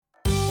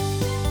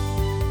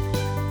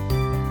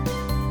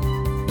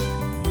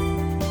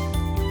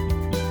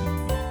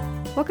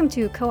Welcome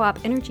to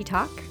Co-op Energy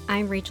Talk.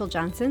 I'm Rachel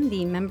Johnson,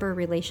 the Member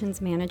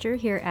Relations Manager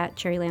here at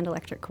Cherryland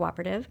Electric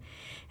Cooperative.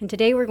 And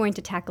today we're going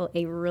to tackle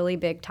a really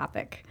big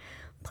topic,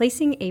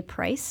 placing a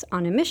price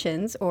on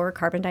emissions or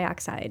carbon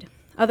dioxide,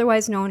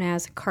 otherwise known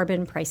as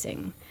carbon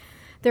pricing.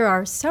 There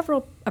are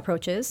several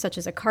approaches, such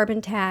as a carbon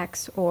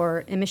tax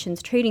or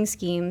emissions trading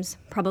schemes,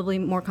 probably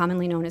more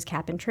commonly known as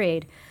cap and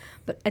trade.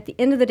 But at the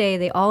end of the day,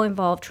 they all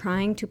involve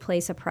trying to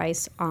place a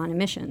price on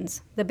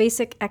emissions. The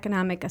basic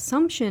economic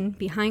assumption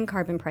behind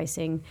carbon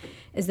pricing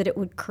is that it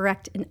would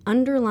correct an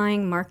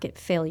underlying market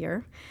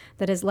failure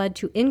that has led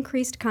to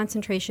increased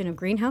concentration of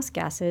greenhouse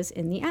gases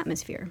in the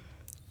atmosphere.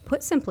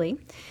 Put simply,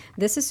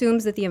 this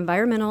assumes that the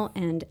environmental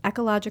and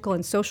ecological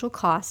and social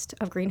cost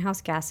of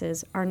greenhouse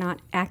gases are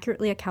not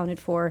accurately accounted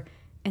for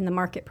in the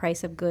market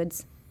price of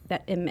goods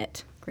that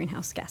emit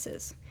greenhouse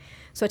gases.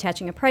 So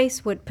attaching a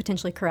price would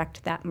potentially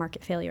correct that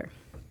market failure.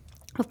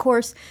 Of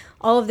course,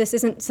 all of this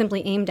isn't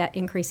simply aimed at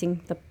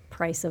increasing the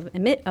price of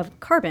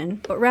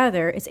carbon, but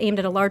rather it's aimed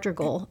at a larger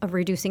goal of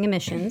reducing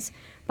emissions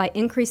by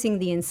increasing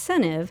the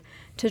incentive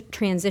to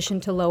transition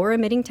to lower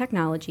emitting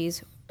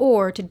technologies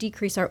or to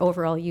decrease our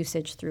overall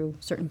usage through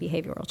certain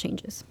behavioral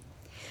changes.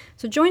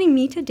 So joining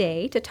me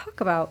today to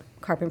talk about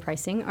carbon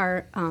pricing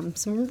are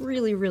some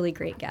really, really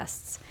great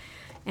guests.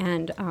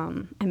 And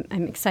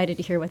I'm excited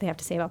to hear what they have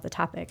to say about the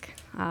topic.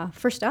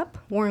 First up,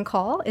 Warren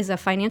Call is a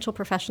financial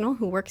professional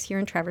who works here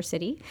in Traverse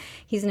City.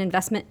 He's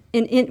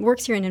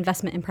works here in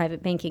investment and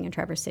private banking in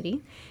Traverse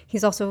City.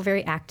 He's also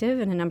very active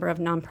in a number of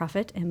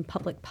nonprofit and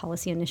public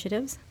policy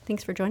initiatives.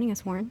 Thanks for joining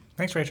us, Warren.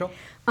 Thanks, Rachel.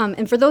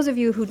 And for those of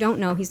you who don't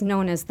know, he's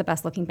known as the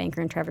best-looking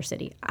banker in Traverse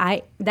City.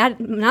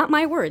 Not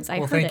my words. I heard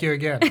it. Well, thank you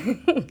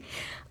again.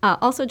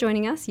 Also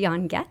joining us,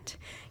 Jan Gett.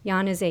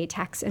 Jan is a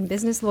tax and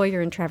business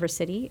lawyer in Traverse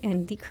City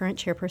and the current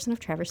chairperson of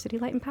Traverse City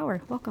Light and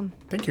Power. Welcome.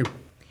 Thank you.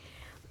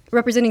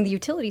 Representing the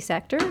utility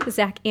sector,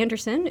 Zach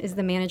Anderson is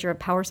the manager of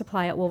power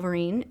supply at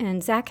Wolverine,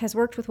 and Zach has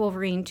worked with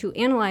Wolverine to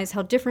analyze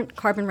how different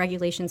carbon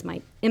regulations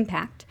might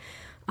impact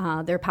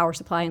their power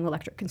supply and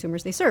electric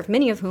consumers they serve,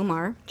 many of whom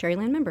are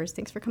Cherryland members.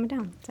 Thanks for coming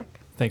down,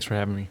 Zach. Thanks for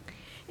having me.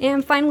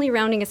 And finally,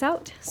 rounding us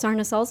out,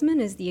 Sarna Salzman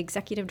is the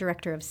executive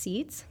director of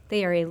SEEDS.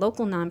 They are a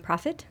local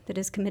nonprofit that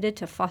is committed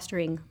to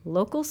fostering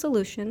local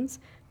solutions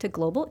to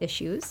global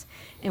issues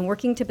and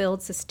working to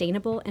build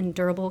sustainable and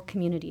durable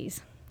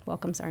communities.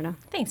 Welcome, Sarna.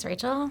 Thanks,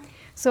 Rachel.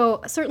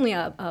 So certainly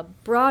a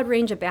broad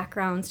range of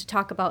backgrounds to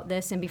talk about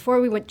this. And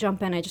before we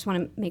jump in, I just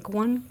want to make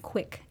one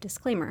quick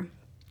disclaimer.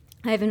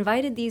 I've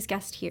invited these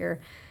guests here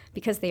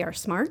because they are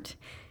smart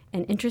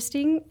and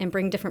interesting and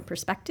bring different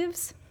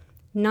perspectives.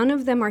 None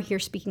of them are here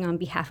speaking on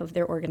behalf of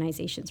their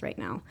organizations right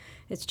now.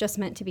 It's just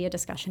meant to be a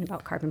discussion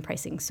about carbon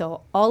pricing,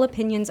 so all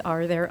opinions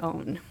are their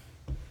own.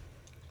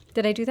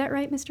 Did I do that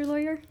right, Mr.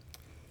 Lawyer?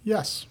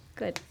 Yes.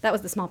 Good. That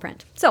was the small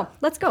print. So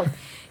let's go.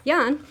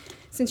 Jan,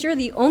 since you're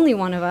the only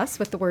one of us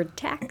with the word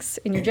tax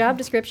in your job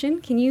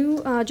description, can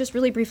you just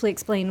really briefly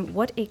explain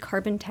what a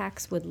carbon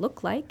tax would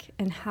look like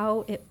and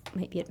how it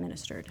might be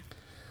administered?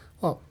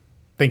 Well,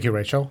 thank you,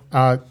 Rachel.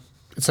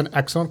 It's an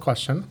excellent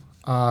question.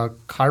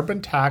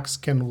 Carbon tax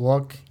can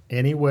look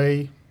any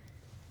way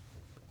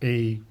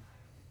a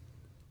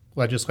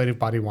legislative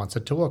body wants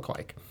it to look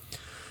like.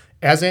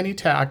 As any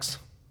tax,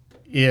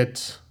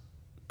 it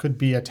could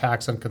be a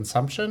tax on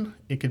consumption.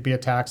 It could be a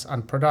tax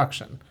on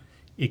production.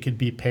 It could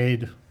be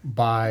paid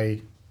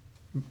by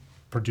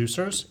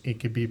producers. It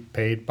could be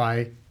paid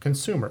by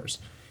consumers.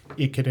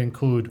 It could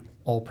include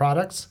all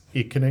products.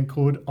 It could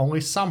include only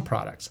some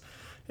products.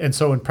 And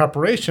so in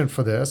preparation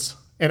for this,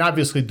 and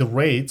obviously the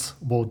rates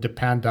will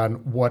depend on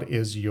what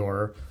is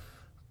it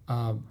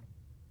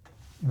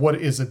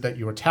that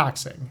you're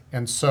taxing.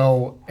 And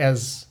so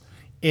as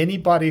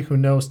anybody who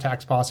knows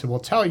tax policy will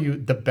tell you,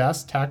 the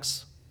best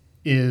tax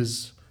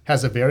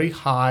has a very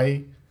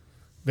high,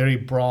 very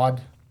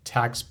broad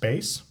tax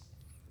base,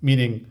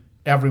 meaning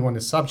everyone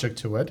is subject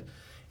to it,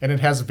 and it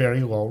has very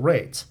low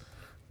rates.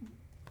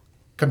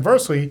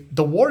 Conversely,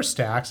 the worst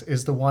tax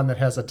is the one that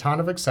has a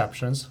ton of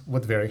exceptions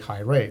with very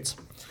high rates.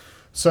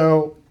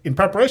 So in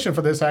preparation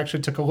for this, I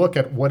actually took a look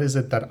at what is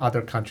it that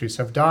other countries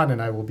have done,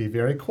 and I will be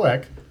very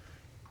quick.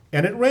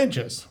 And it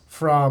ranges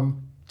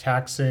from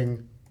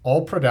taxing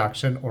all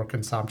production or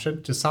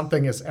consumption to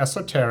something as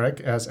esoteric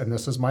as, and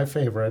this is my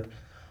favorite,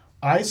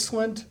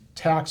 Iceland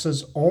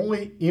taxes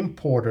only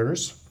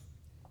importers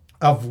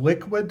of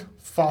liquid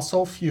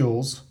fossil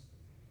fuels,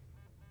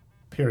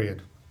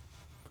 period.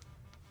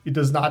 It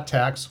does not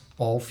tax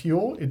all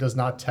fuel. It does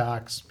not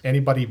tax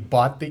anybody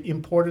but the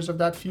importers of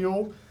that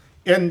fuel.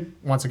 And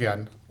once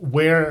again,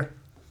 where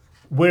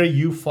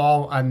you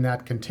fall on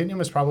that continuum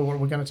is probably what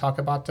we're going to talk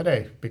about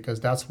today, because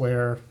that's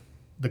where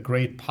the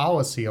great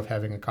policy of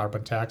having a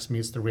carbon tax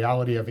meets the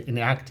reality of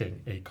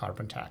enacting a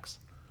carbon tax.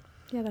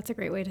 Yeah, that's a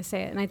great way to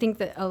say it. And I think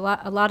that a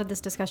lot of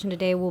this discussion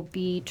today will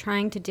be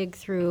trying to dig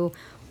through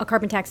a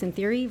carbon tax in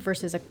theory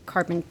versus a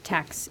carbon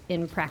tax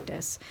in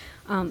practice.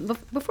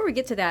 Before we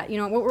get to that,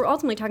 what we're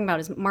ultimately talking about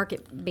is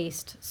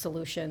market-based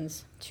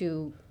solutions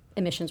to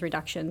emissions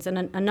reductions.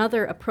 And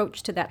another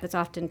approach to that that's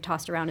often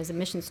tossed around is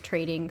emissions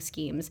trading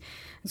schemes.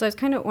 And so I was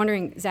kind of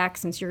wondering, Zach,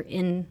 since you're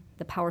in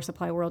the power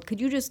supply world, could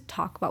you just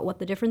talk about what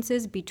the difference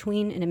is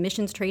between an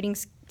emissions trading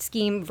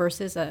scheme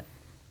versus a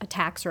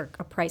tax or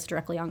a price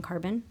directly on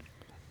carbon?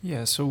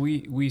 Yeah, so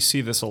we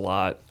see this a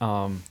lot,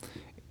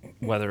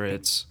 whether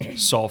it's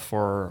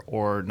sulfur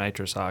or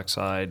nitrous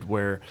oxide,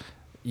 where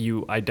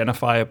you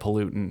identify a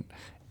pollutant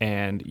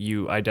and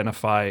you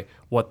identify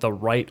what the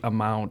right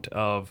amount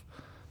of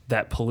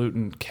that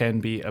pollutant can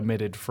be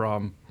emitted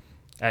from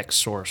X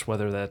source,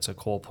 whether that's a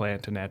coal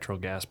plant, a natural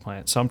gas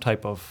plant, some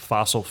type of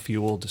fossil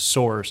fueled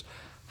source.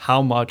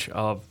 How much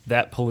of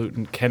that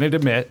pollutant can it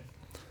emit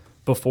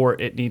before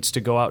it needs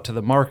to go out to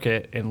the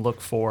market and look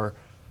for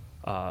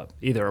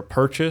either a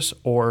purchase,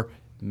 or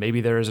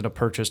maybe there isn't a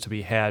purchase to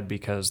be had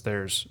because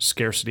there's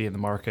scarcity in the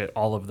market.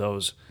 All of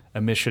those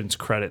emissions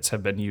credits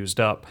have been used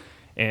up,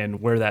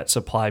 and where that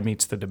supply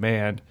meets the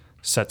demand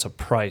sets a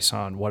price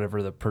on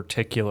whatever the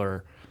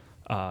particular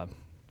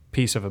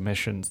piece of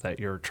emissions that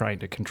you're trying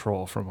to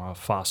control from a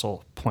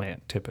fossil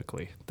plant.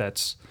 Typically,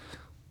 that's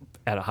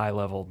at a high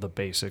level the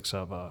basics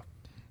of a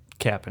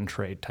cap and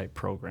trade type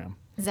program.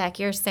 Zach,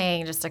 you're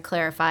saying, just to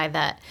clarify,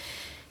 that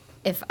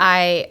if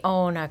I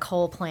own a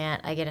coal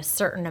plant, I get a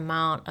certain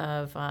amount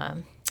of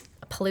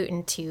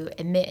pollutant to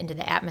emit into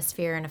the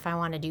atmosphere, and if I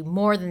want to do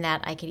more than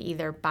that, I could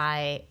either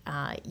buy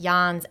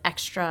Jan's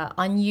extra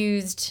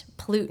unused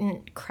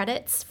pollutant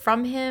credits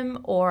from him,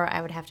 or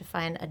I would have to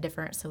find a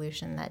different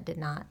solution that did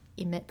not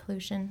emit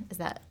pollution. Is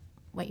that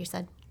what you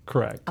said?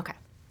 Correct. Okay.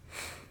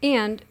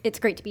 And it's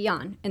great to be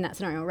Jan in that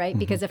scenario, right? Mm-hmm.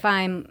 Because if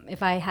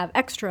I have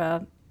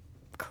extra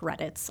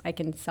credits, I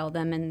can sell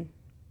them and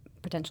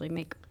potentially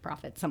make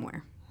profit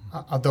somewhere.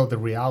 Although the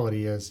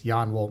reality is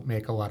Jan won't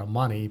make a lot of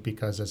money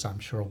because, as I'm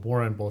sure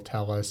Warren will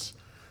tell us,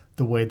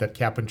 the way that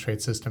cap and trade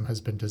system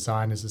has been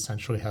designed is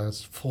essentially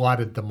has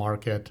flooded the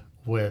market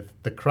with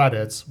the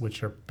credits,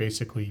 which are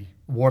basically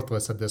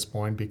worthless at this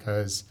point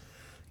because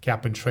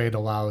cap and trade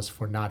allows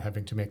for not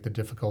having to make the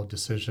difficult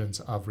decisions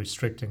of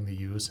restricting the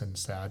use,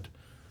 instead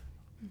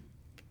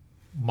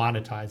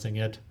monetizing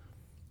it,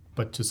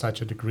 but to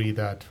such a degree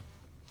that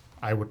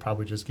I would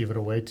probably just give it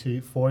away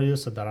for you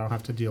so that I don't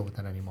have to deal with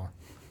it anymore.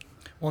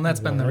 Well, and that's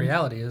been the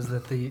reality, is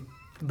that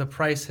the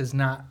price has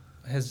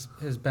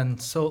been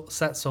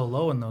set so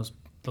low in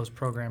those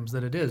programs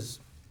that it is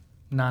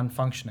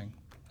non-functioning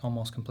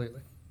almost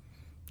completely.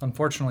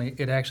 Unfortunately,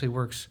 it actually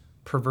works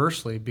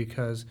perversely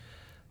because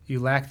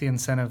you lack the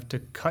incentive to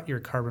cut your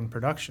carbon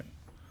production,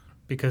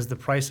 because the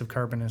price of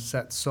carbon is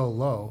set so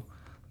low.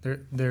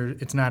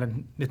 It's not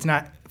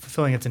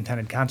fulfilling its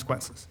intended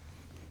consequences.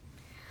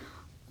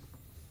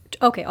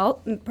 Okay,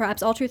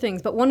 perhaps all true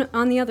things, but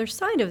on the other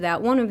side of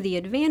that, one of the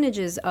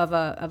advantages of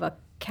a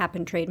cap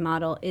and trade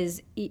model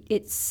is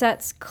it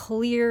sets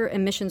clear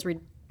emissions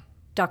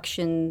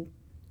reduction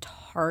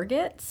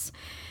targets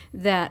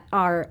that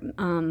are,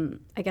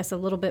 I guess, there's a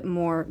little bit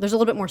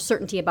more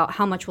certainty about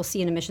how much we'll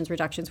see in emissions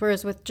reductions.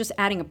 Whereas with just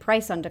adding a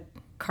price onto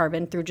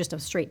carbon through just a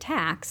straight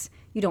tax,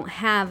 you don't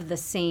have the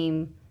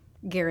same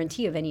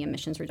guarantee of any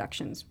emissions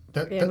reductions.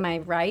 Am I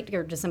right,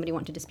 or does somebody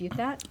want to dispute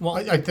that? Well,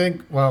 I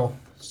think,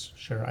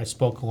 sure, I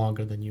spoke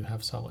longer than you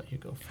have, so I'll let you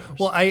go first.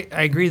 Well, I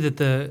agree that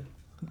the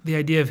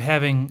idea of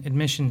having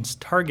emissions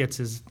targets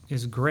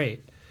is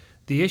great.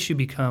 The issue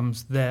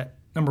becomes that,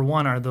 number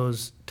one, are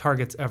those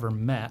targets ever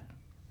met?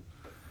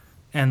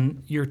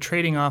 And you're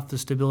trading off the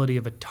stability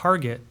of a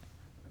target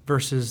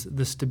versus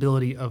the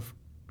stability of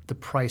the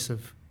price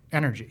of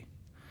energy.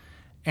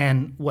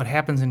 And what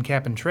happens in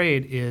cap and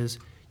trade is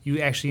you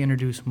actually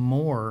introduce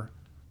more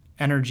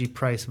energy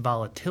price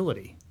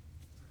volatility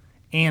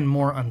and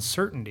more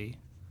uncertainty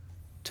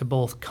to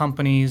both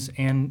companies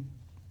and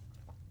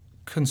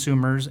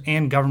consumers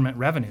and government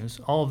revenues.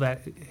 All of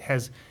that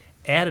has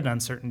added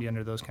uncertainty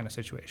under those kind of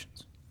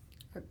situations.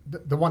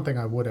 The one thing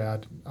I would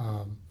add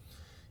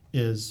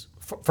is,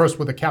 first,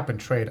 with the cap and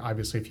trade,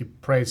 obviously, if you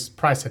price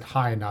it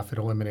high enough, it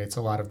eliminates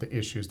a lot of the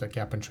issues that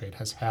cap and trade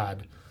has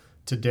had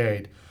to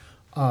date.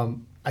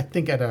 I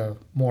think at a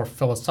more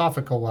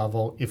philosophical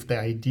level, if the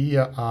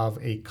idea of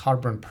a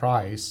carbon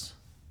price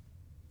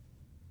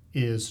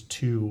is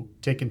to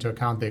take into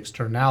account the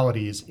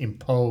externalities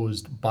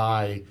imposed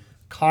by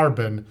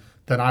carbon,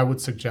 then I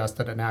would suggest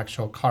that an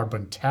actual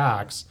carbon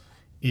tax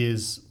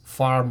is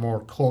far more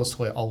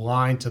closely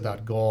aligned to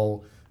that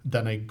goal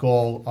than a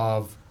goal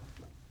of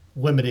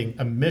limiting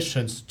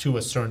emissions to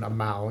a certain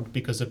amount,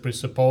 because it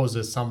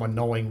presupposes someone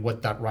knowing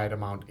what that right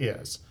amount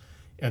is.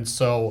 And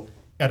so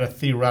at a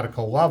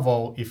theoretical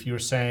level, if you're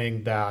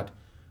saying that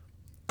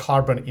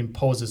carbon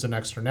imposes an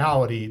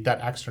externality, that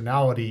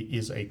externality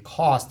is a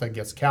cost that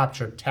gets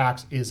captured.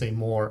 Tax is a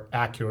more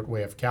accurate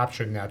way of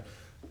capturing that,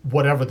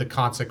 whatever the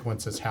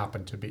consequences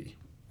happen to be.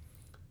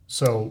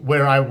 So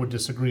where I would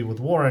disagree with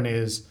Warren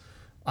is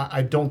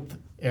I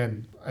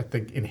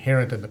think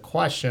inherent in the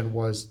question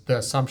was the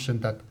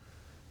assumption that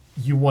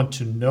you want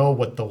to know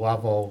what the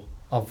level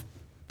of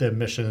the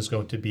emission is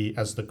going to be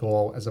as the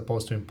goal, as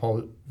opposed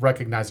to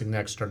recognizing the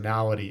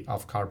externality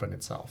of carbon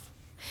itself.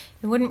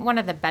 And wouldn't one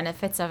of the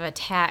benefits of a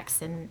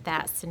tax in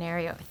that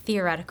scenario,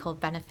 theoretical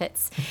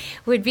benefits,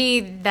 would be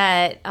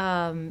that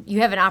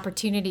you have an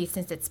opportunity,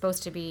 since it's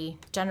supposed to be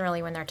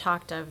generally when they're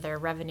talked of, they're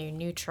revenue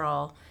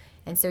neutral.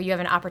 And so you have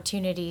an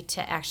opportunity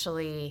to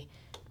actually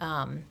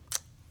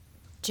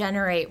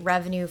generate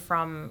revenue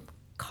from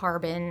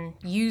carbon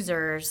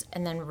users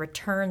and then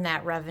return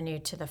that revenue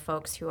to the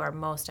folks who are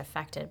most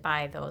affected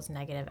by those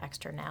negative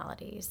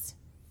externalities.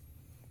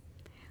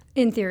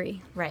 In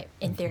theory. Right,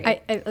 in theory.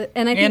 I think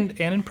And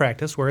in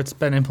practice, where it's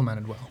been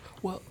implemented well.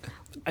 Well,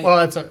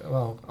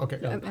 Okay.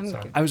 Yeah,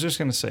 sorry. I was just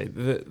going to say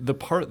the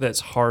part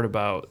that's hard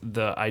about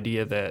the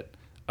idea that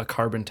a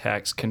carbon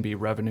tax can be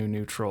revenue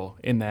neutral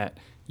in that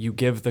you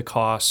give the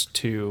cost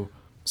to,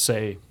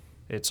 say,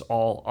 it's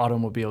all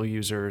automobile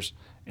users,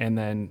 and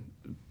then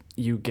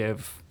you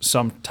give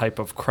some type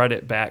of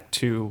credit back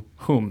to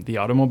whom? The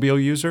automobile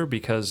user,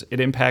 because it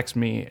impacts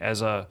me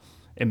as a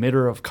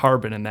emitter of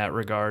carbon in that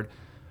regard.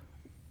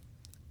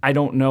 I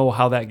don't know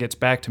how that gets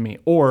back to me.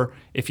 Or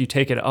if you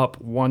take it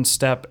up one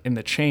step in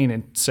the chain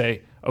and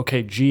say,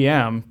 okay,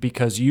 GM,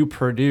 because you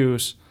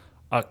produce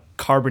a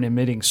carbon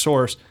emitting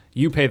source,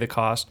 you pay the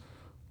cost.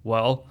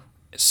 Well,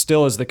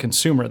 still as the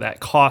consumer, that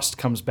cost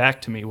comes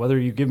back to me. Whether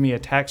you give me a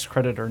tax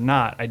credit or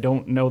not, I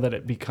don't know that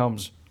it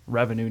becomes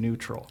revenue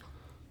neutral.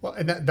 Well,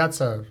 and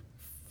that's a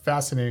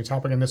fascinating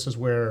topic, and this is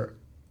where,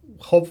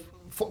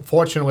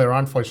 fortunately or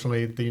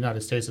unfortunately, the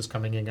United States is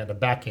coming in at the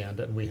back end,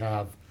 and we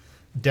have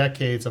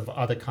decades of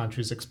other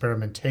countries'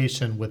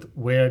 experimentation with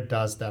where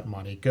does that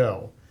money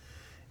go.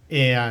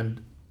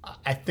 And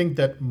I think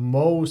that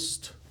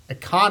most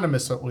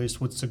economists, at least,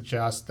 would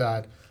suggest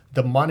that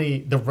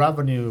the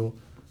revenue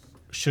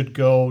should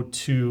go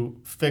to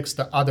fix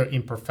the other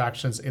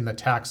imperfections in the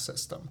tax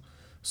system.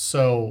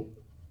 So,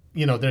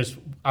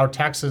 our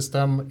tax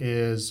system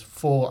is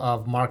full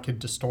of market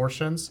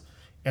distortions.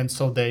 And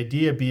so the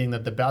idea being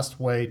that the best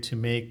way to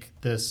make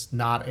this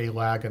not a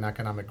lag in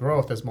economic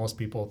growth, as most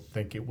people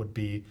think it would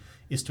be,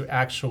 is to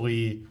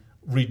actually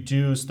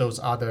reduce those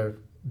other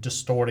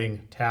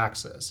distorting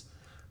taxes.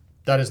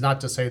 That is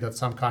not to say that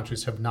some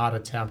countries have not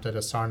attempted,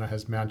 as Sarna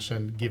has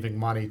mentioned, giving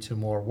money to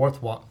more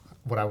worthwhile,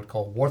 what I would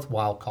call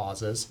worthwhile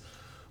causes.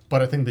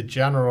 But I think the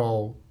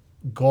general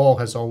goal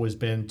has always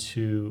been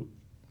to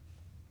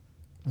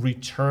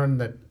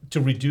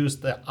reduce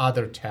the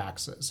other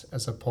taxes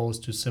as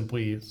opposed to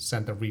simply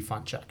send a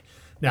refund check.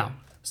 Now,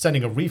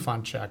 sending a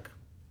refund check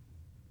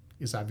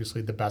is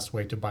obviously the best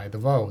way to buy the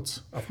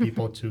votes of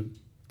people to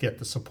get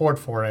the support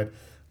for it.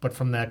 But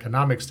from the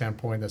economic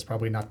standpoint, that's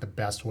probably not the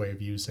best way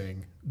of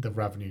using the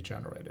revenue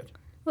generated.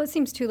 Well, it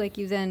seems too like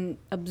you then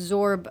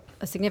absorb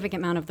a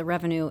significant amount of the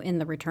revenue in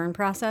the return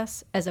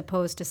process, as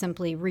opposed to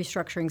simply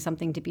restructuring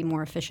something to be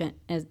more efficient.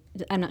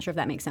 I'm not sure if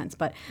that makes sense,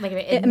 but like an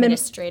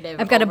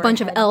administrative I've got a bunch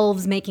of overhead.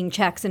 elves making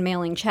checks and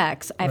mailing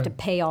checks. I have to Right.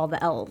 pay all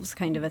the elves,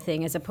 kind of a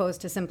thing, as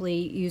opposed to simply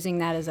using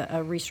that as a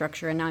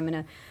restructure. And now I'm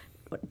going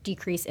to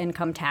decrease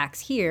income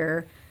tax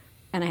here,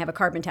 and I have a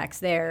carbon tax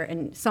there,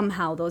 and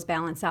somehow those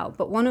balance out.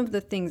 But one of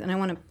the things, and I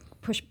want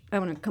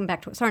to come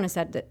back to what Sarna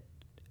said, that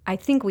I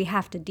think we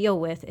have to deal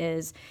with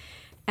is,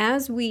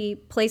 as we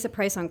place a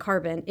price on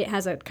carbon, it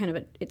has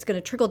it's going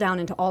to trickle down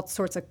into all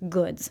sorts of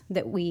goods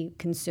that we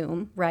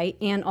consume, right?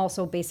 And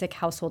also basic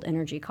household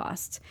energy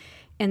costs.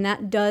 And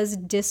that does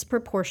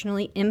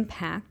disproportionately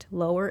impact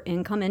lower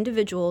income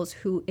individuals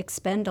who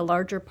expend a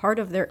larger part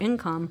of their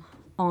income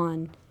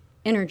on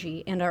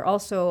energy and are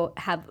also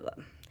have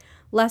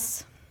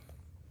less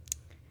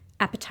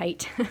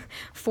appetite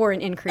for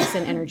an increase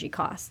in energy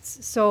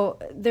costs. So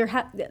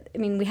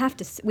we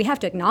have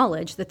to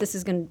acknowledge that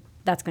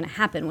that's going to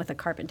happen with a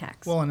carbon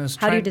tax. Well, and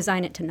how do you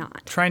design it to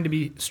not?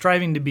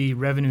 Striving to be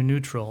revenue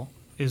neutral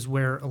is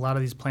where a lot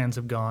of these plans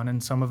have gone,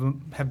 and some of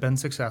them have been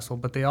successful.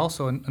 But they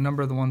also, a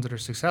number of the ones that are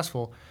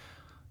successful,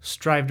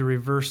 strive to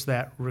reverse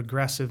that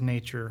regressive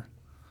nature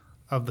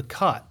of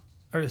the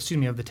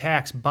of the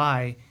tax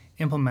by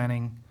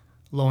implementing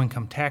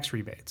low-income tax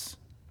rebates.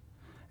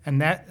 And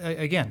that,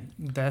 again,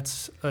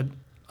 that's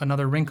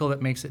another wrinkle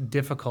that makes it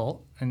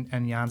difficult, and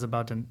Jan's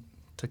about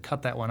to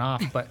cut that one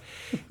off, but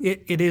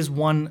it is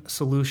one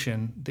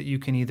solution that you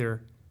can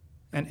either,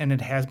 and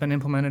it has been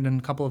implemented in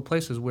a couple of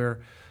places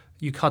where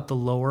you cut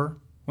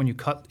when you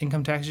cut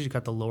income taxes, you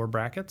cut the lower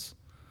brackets,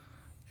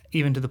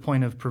 even to the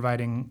point of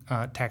providing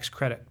tax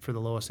credit for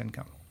the lowest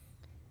income.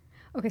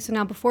 Okay, so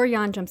now before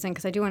Jan jumps in,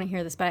 because I do want to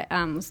hear this, but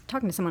I was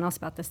talking to someone else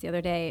about this the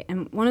other day,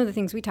 and one of the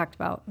things we talked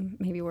about,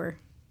 maybe we're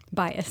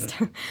biased,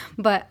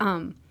 but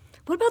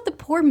what about the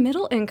poor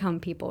middle income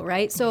people,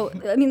 right? So,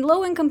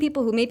 low income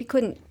people who maybe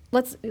couldn't,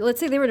 let's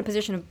say they were in a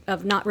position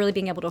of not really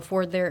being able to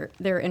afford their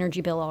energy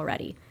bill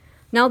already.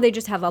 Now they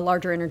just have a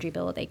larger energy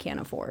bill that they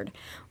can't afford,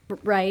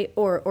 right?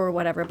 Or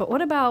whatever. But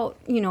what about,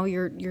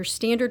 your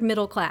standard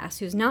middle class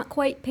who's not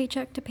quite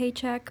paycheck to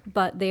paycheck,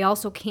 but they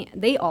also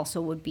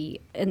would be,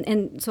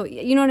 and so,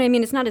 you know what I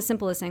mean? It's not as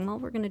simple as saying, well,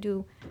 we're going to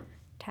do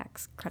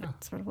tax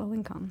credits for low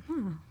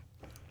income.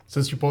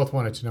 Since you both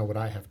wanted to know what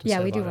I have to say.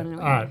 Yeah, we do about want it. to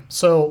know. All right.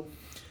 So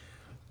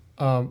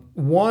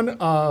One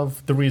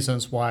of the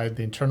reasons why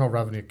the Internal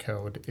Revenue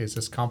Code is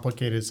as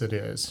complicated as it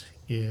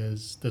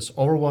is this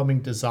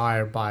overwhelming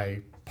desire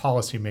by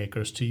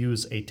policymakers to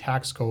use a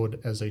tax code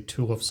as a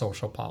tool of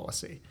social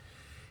policy.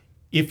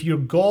 If your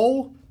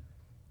goal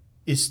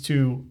is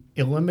to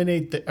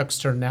eliminate the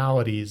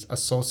externalities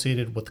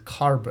associated with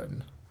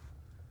carbon,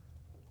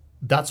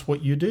 that's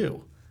what you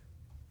do.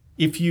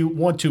 If you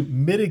want to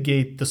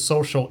mitigate the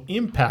social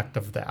impact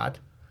of that,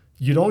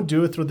 you don't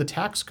do it through the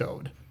tax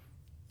code.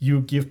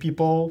 You give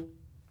people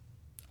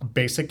a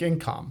basic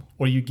income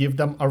or you give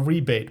them a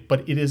rebate,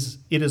 but it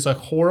is a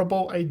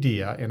horrible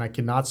idea, and I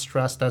cannot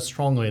stress that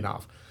strongly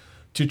enough,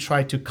 to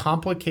try to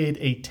complicate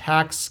a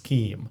tax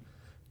scheme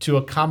to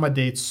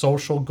accommodate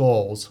social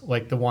goals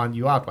like the one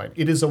you outlined.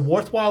 It is a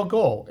worthwhile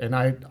goal, and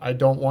I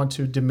don't want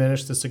to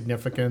diminish the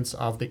significance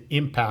of the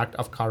impact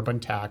of carbon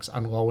tax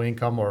on low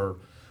income or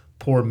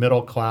poor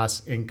middle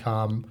class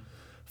income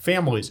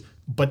families.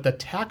 But the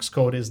tax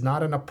code is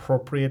not an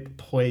appropriate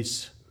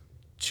place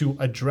to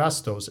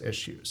address those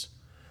issues.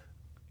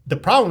 The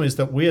problem is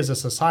that we as a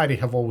society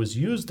have always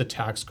used the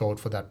tax code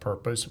for that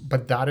purpose,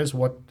 but that is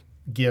what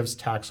gives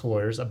tax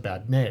lawyers a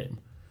bad name.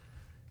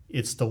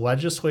 It's the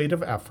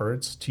legislative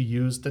efforts to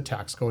use the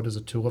tax code as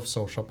a tool of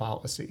social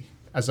policy,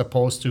 as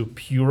opposed to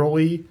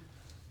purely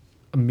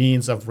a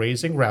means of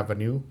raising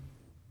revenue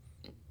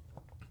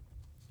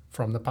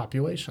from the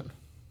population.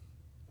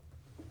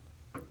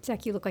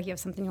 Zach, you look like you have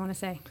something you want to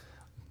say.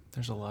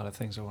 There's a lot of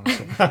things I want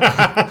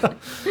to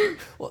say.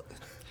 Well,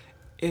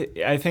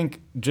 I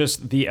think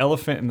just the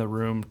elephant in the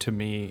room to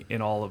me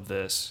in all of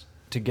this,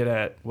 to get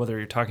at whether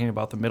you're talking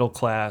about the middle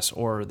class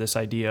or this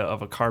idea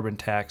of a carbon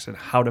tax and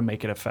how to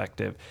make it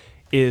effective,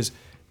 is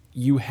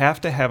you have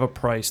to have a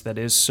price that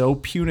is so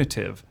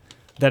punitive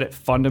that it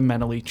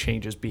fundamentally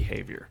changes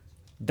behavior.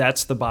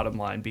 That's the bottom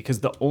line,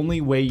 because the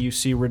only way you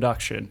see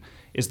reduction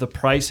is the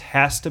price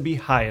has to be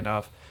high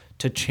enough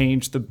to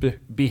change the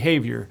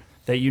behavior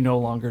that you no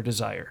longer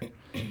desire.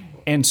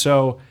 And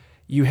so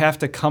you have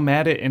to come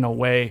at it in a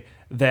way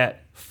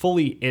that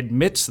fully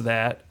admits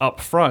that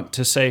up front,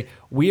 to say,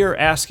 we are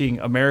asking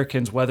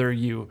Americans, whether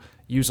you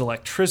use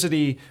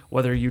electricity,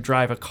 whether you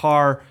drive a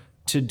car,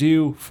 to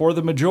do for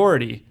the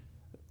majority.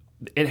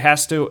 It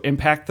has to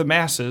impact the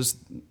masses.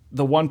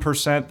 The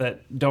 1%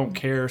 that don't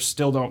care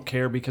still don't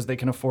care because they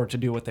can afford to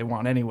do what they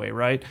want anyway,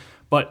 right?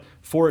 But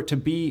for it to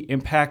be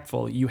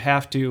impactful, you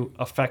have to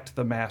affect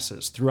the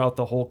masses throughout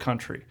the whole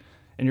country.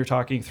 And you're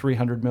talking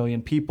 300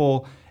 million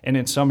people, and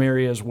in some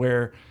areas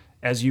where,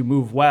 as you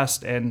move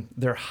west and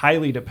they're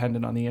highly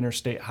dependent on the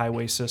interstate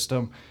highway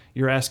system,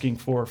 you're asking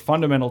for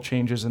fundamental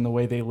changes in the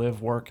way they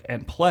live, work,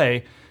 and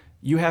play.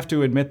 You have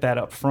to admit that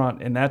up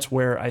front, and that's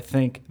where I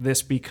think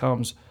this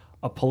becomes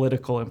a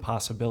political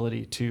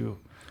impossibility to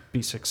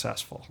be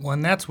successful. Well,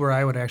 and that's where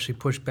I would actually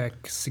push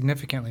back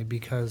significantly,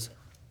 because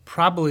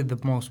probably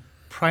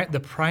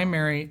the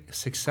primary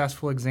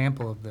successful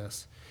example of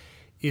this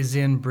is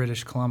in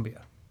British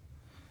Columbia.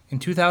 In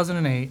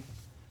 2008,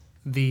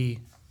 the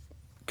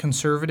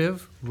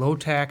conservative,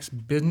 low-tax,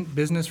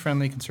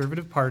 business-friendly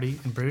Conservative Party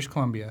in British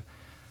Columbia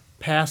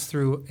passed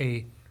through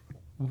a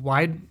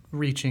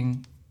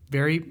wide-reaching,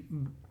 very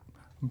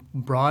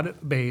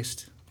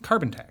broad-based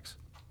carbon tax.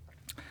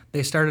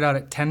 They started out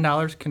at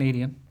 $10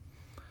 Canadian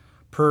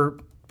per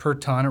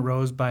ton. It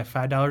rose by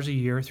 $5 a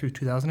year through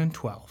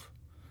 2012.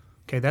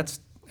 Okay,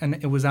 and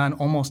it was on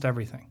almost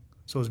everything,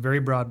 so it was very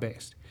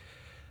broad-based.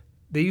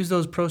 They used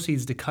those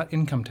proceeds to cut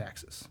income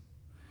taxes.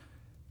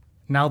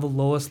 Now the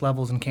lowest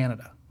levels in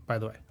Canada, by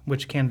the way,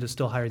 which Canada is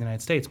still higher than the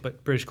United States,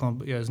 but British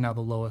Columbia is now the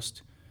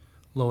lowest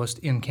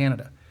in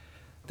Canada.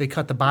 They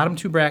cut the bottom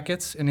two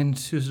brackets and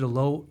instituted a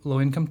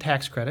low income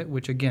tax credit,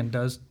 which again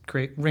does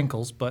create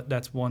wrinkles, but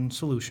that's one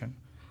solution.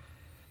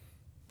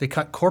 They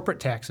cut corporate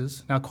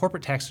taxes. Now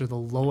corporate taxes are the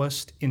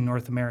lowest in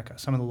North America,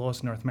 some of the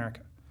lowest in North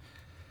America.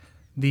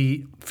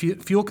 The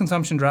fuel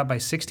consumption dropped by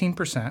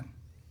 16%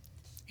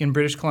 in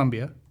British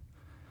Columbia,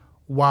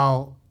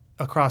 while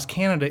across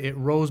Canada it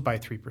rose by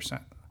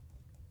 3%.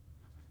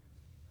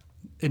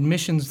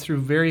 Emissions through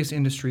various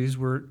industries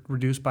were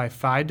reduced by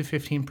 5 to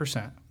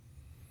 15%.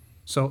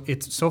 So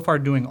it's so far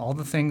doing all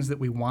the things that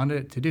we wanted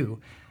it to do.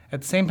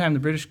 At the same time, the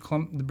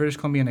British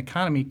Columbian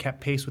economy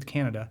kept pace with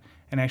Canada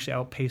and actually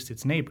outpaced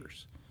its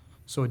neighbors.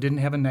 So it didn't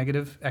have a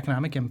negative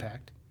economic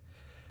impact.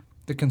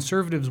 The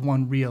Conservatives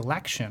won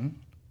re-election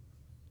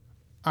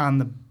on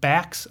the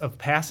backs of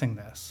passing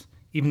this,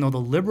 even though the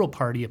Liberal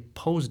Party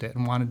opposed it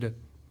and wanted to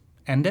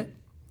end it.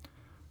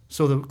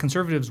 So the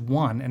Conservatives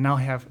won and now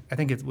have, I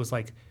think it was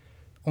like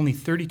only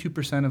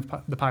 32%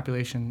 of the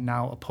population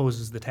now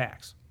opposes the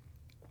tax,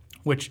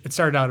 which it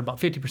started out about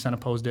 50%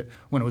 opposed it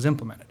when it was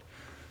implemented.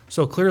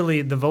 So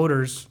clearly the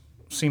voters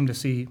seem to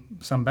see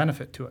some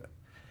benefit to it.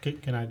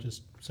 Can I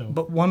just...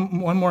 But one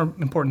more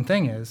important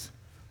thing is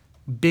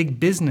big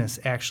business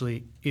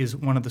actually is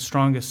one of the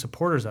strongest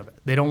supporters of it.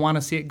 They don't want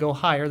to see it go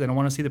higher. They don't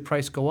want to see the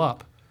price go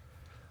up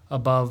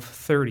above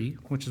 30,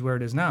 which is where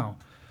it is now.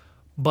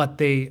 But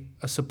they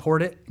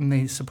support it, and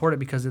they support it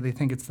because they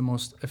think it's the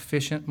most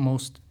efficient,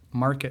 most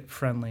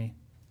market-friendly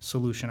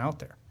solution out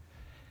there.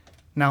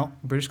 Now,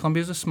 British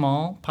Columbia is a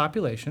small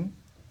population,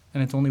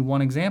 and it's only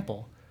one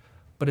example,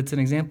 but it's an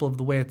example of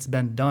the way it's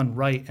been done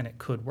right, and it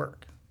could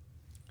work.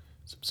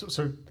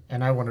 So,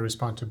 and I want to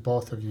respond to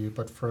both of you,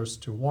 but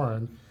first to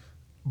Warren.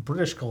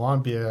 British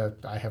Columbia,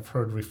 I have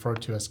heard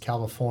referred to as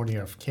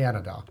California of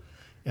Canada.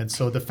 And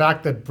so the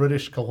fact that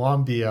British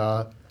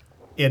Columbia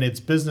and its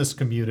business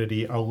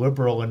community are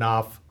liberal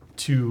enough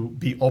to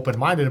be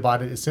open-minded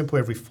about it is simply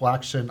a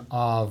reflection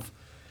of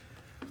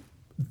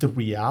the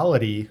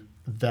reality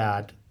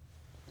that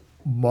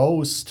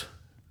most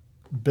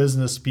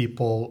business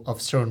people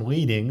of certain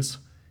leanings,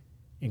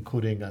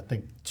 including, I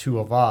think, two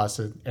of us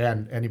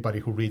and anybody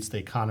who reads The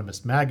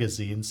Economist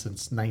magazine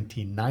since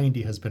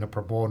 1990 has been a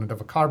proponent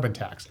of a carbon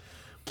tax.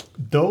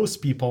 Those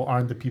people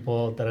aren't the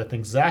people that I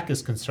think Zach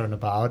is concerned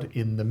about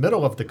in the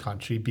middle of the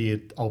country, be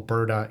it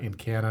Alberta in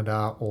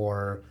Canada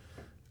or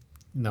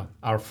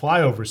our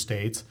flyover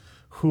states,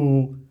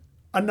 who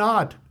are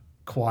not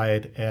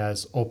quite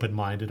as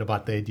open-minded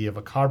about the idea of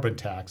a carbon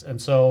tax. And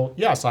so,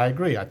 yes, I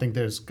agree. I think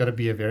there's going to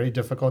be a very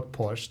difficult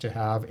push to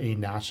have a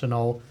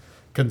national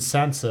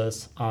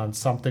consensus on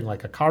something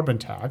like a carbon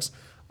tax.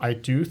 I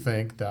do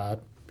think that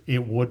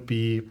it would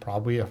be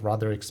probably a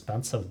rather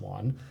expensive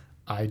one.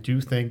 I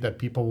do think that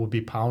people will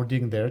be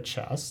pounding their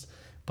chest,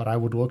 but I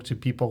would look to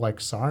people like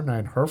Sarna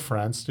and her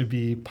friends to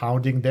be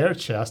pounding their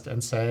chest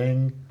and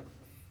saying,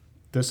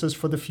 this is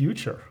for the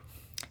future.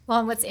 Well,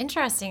 and what's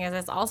interesting is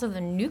it's also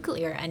the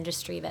nuclear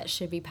industry that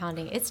should be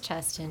pounding its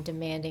chest and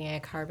demanding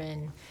a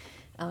carbon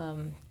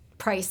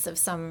price of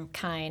some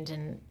kind.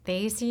 And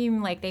they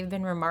seem like they've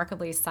been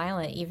remarkably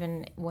silent,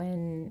 even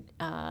when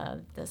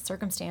the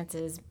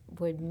circumstances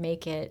would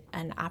make it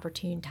an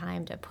opportune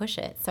time to push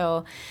it.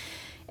 So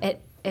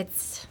it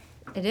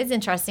is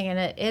interesting, and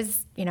it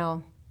is,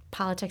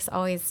 politics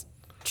always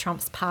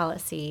trumps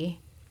policy.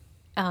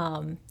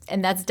 And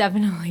that's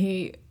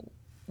definitely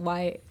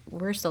why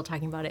we're still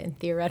talking about it in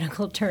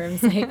theoretical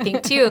terms, I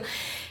think, too.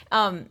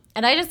 And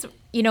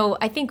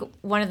I think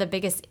one of the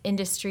biggest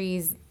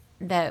industries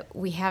that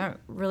we haven't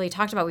really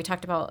talked about, we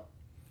talked about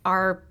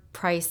our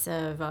price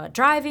of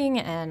driving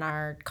and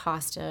our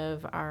cost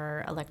of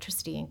our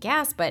electricity and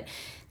gas, but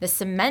the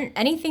cement,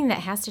 anything that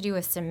has to do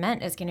with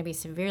cement is going to be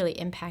severely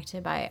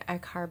impacted by a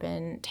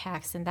carbon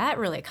tax, and that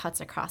really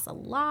cuts across a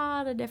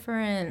lot of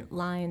different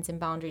lines and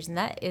boundaries, and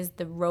that is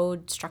the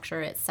road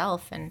structure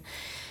itself. And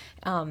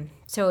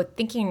so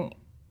thinking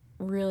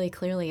really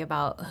clearly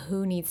about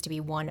who needs to be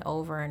won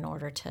over in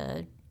order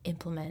to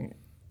implement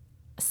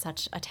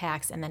such a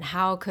tax, and then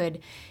how could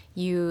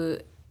you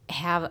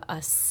have a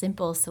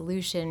simple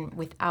solution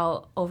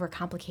without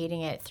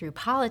overcomplicating it through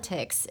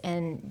politics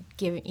and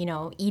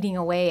eating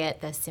away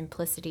at the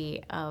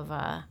simplicity of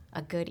a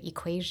good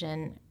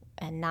equation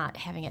and not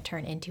having it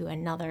turn into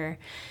another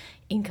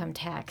income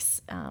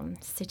tax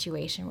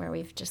situation where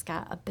we've just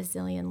got a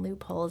bazillion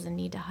loopholes and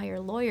need to hire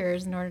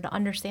lawyers in order to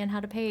understand how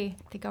to pay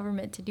the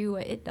government to do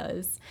what it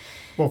does.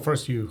 Well,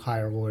 first you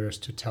hire lawyers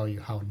to tell you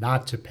how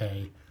not to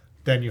pay,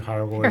 then you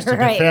hire lawyers to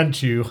Right.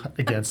 defend you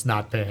against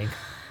not paying.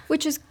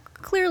 Which has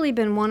clearly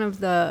been one of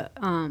the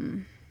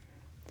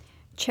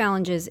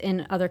challenges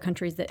in other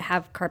countries that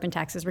have carbon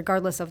taxes,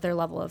 regardless of their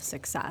level of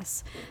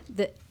success.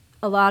 That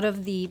a lot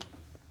of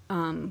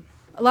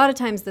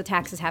times the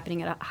tax is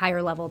happening at a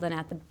higher level than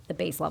at the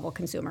base level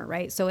consumer,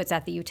 right? So it's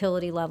at the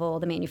utility level,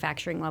 the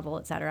manufacturing level,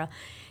 et cetera.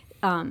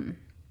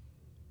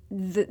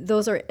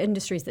 Those are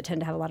industries that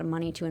tend to have a lot of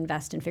money to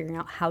invest in figuring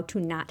out how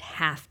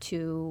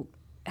to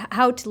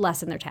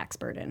lessen their tax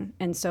burden.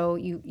 And so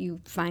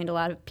you find a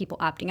lot of people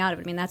opting out of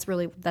it. I mean, that's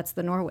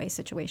the Norway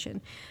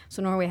situation.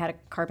 So Norway had a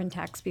carbon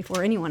tax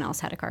before anyone else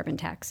had a carbon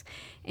tax.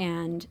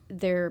 And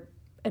their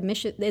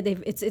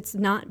it's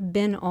not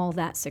been all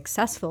that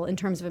successful in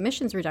terms of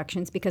emissions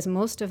reductions because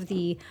most of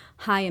the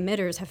high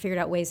emitters have figured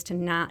out ways to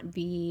not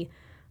be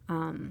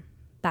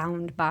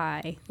bound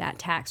by that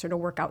tax or to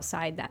work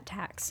outside that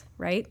tax,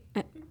 right?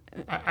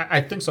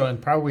 I think so,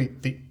 and probably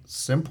the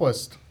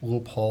simplest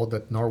loophole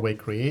that Norway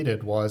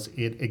created was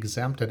it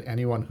exempted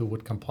anyone who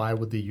would comply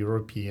with the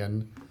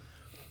European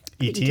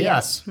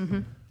ETS.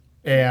 Mm-hmm.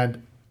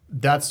 And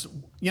that's,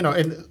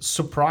 and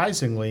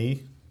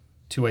surprisingly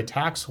to a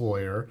tax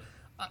lawyer,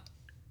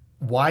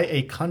 why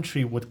a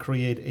country would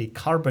create a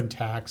carbon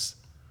tax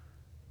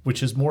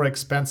which is more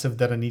expensive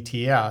than an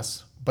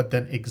ETS, but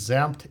then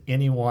exempt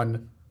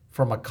anyone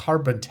from a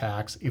carbon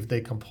tax if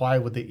they comply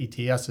with the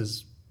ETS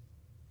is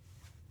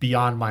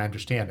beyond my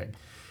understanding.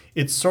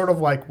 It's sort of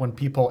like when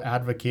people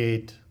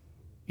advocate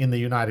in the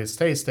United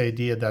States the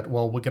idea that,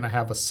 well, we're going to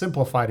have a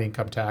simplified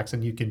income tax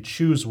and you can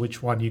choose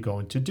which one you're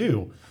going to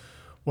do.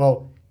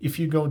 Well, if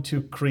you're going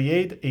to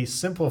create a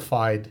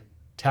simplified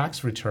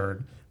tax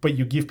return, but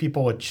you give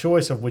people a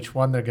choice of which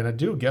one they're going to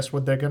do, guess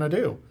what they're going to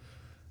do?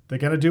 They're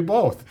going to do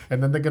both,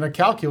 and then they're going to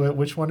calculate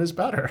which one is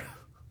better.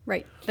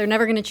 Right. They're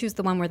never going to choose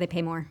the one where they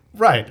pay more.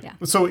 Right. Yeah.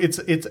 So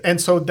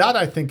so that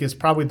I think is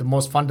probably the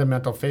most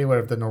fundamental failure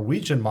of the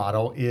Norwegian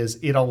model is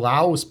it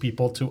allows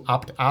people to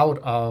opt out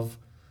of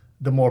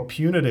the more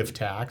punitive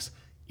tax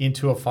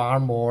into a far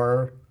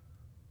more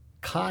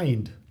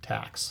kind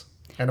tax.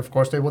 And of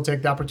course, they will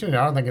take the opportunity.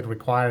 I don't think it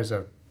requires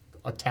a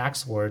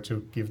tax lawyer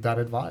to give that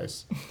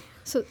advice.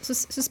 So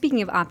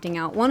speaking of opting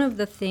out, one of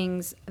the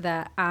things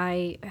that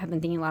I have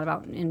been thinking a lot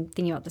about in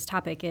thinking about this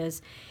topic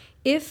is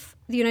if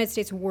the United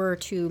States were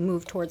to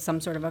move towards some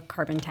sort of a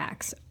carbon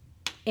tax,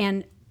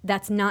 and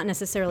that's not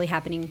necessarily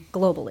happening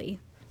globally,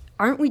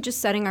 aren't we just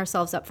setting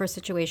ourselves up for a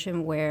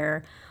situation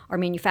where our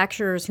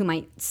manufacturers who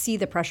might see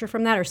the pressure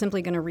from that are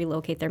simply going to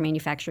relocate their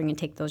manufacturing and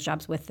take those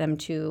jobs with them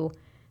to,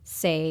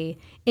 say,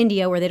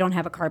 India, where they don't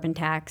have a carbon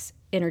tax,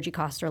 energy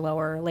costs are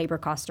lower, labor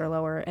costs are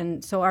lower,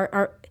 and so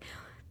I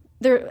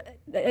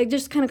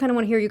just kind of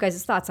want to hear you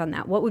guys' thoughts on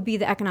that. What would be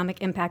the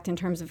economic impact in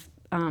terms of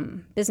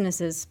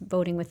businesses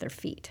voting with their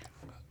feet?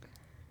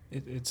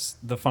 It's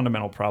the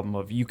fundamental problem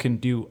of you can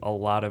do a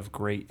lot of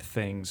great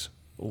things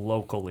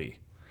locally.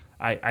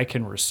 I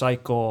can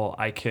recycle,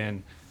 I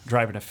can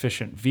drive an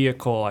efficient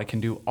vehicle, I can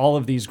do all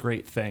of these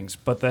great things.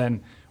 But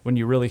then when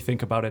you really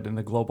think about it in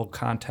the global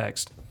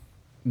context,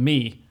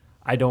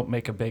 I don't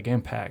make a big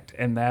impact.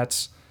 And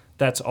that's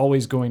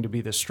always going to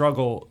be the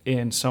struggle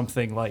in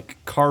something like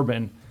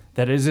carbon,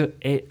 that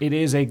it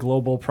is a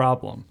global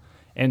problem.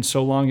 And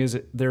so long as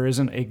there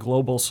isn't a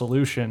global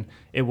solution,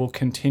 it will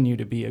continue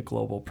to be a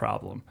global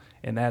problem.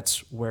 And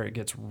that's where it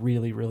gets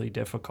really, really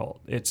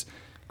difficult. It's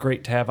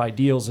great to have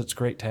ideals. It's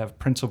great to have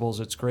principles.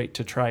 It's great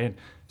to try and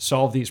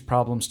solve these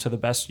problems to the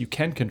best you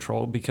can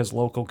control, because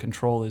local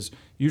control is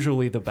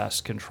usually the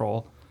best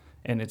control,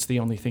 and it's the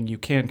only thing you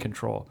can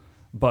control.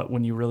 But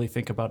when you really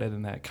think about it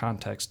in that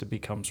context, it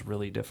becomes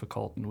really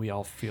difficult, and we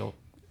all feel,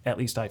 at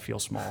least I feel,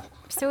 small.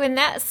 So in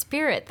that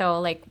spirit, though,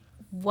 like,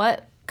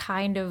 what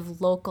kind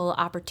of local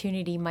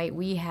opportunity might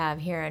we have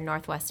here in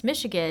Northwest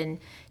Michigan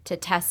to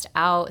test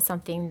out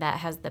something that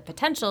has the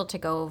potential to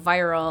go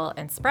viral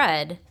and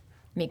spread?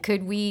 I mean,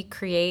 could we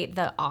create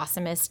the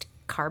awesomest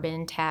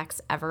carbon tax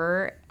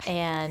ever,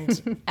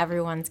 and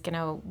everyone's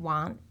gonna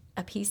want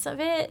a piece of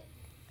it?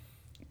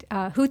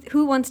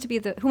 Who wants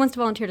to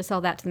volunteer to sell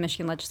that to the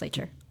Michigan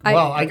legislature?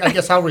 Well, I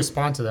guess I'll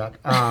respond to that.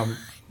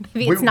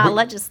 Maybe it's not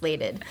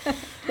legislated.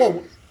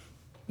 Well,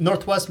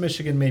 Northwest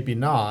Michigan maybe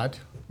not.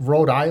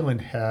 Rhode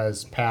Island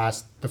has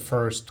passed the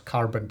first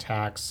carbon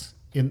tax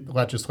in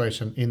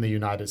legislation in the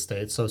United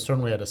States, so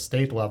certainly at a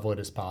state level it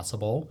is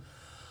possible.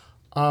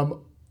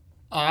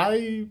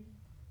 I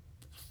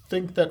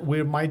think that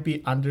we might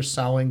be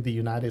underselling the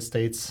United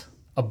States'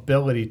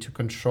 ability to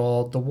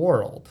control the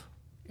world.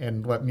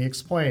 And let me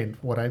explain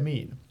what I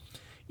mean.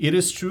 It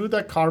is true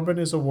that carbon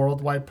is a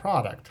worldwide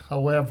product.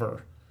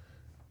 However,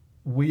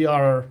 we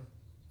are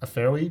a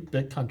fairly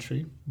big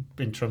country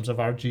in terms of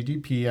our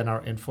GDP and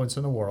our influence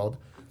in the world.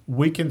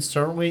 We can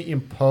certainly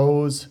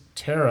impose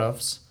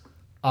tariffs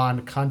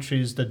on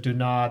countries that do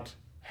not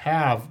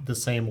have the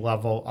same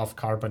level of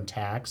carbon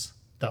tax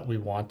that we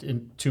want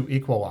to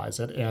equalize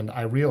it. And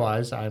I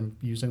realize I'm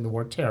using the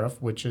word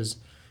tariff, which is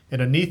an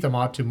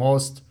anathema to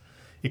most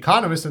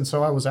economists. And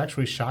so I was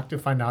actually shocked to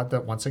find out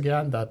that, once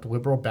again, that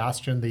liberal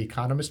bastion, The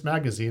Economist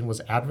magazine,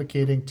 was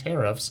advocating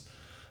tariffs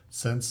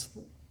since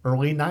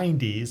early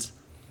 90s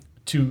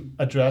to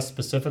address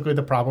specifically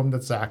the problem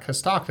that Zach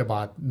has talked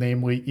about,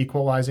 namely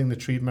equalizing the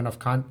treatment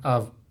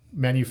of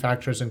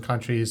manufacturers in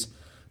countries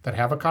that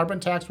have a carbon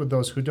tax with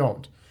those who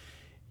don't.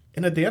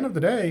 And at the end of the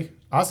day,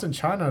 us and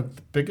China are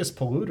the biggest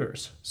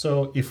polluters.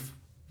 So if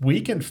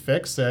we can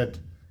fix it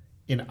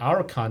in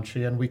our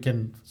country and we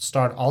can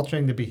start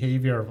altering the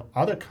behavior of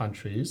other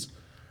countries,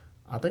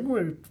 I think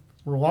we're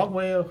a long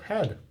way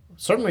ahead.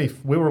 Certainly,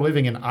 if we were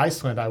living in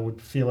Iceland, I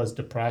would feel as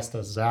depressed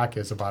as Zach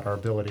is about our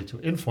ability to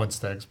influence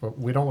things, but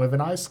we don't live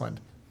in Iceland.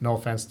 No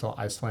offense to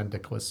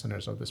Icelandic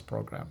listeners of this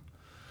program.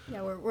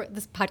 Yeah,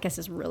 this podcast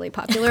is really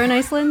popular in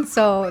Iceland,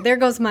 so there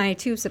goes my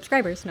 2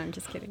 subscribers. No, I'm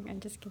just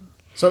kidding.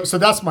 So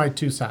that's my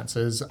 2 cents.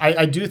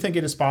 I do think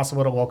it is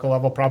possible at a local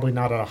level, probably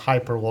not at a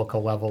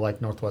hyper-local level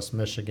like Northwest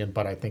Michigan,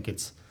 but I think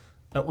it's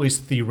at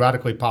least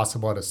theoretically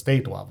possible at a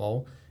state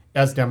level,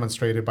 as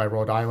demonstrated by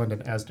Rhode Island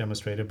and as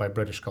demonstrated by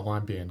British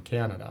Columbia and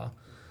Canada.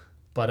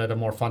 But at a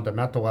more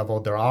fundamental level,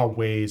 there are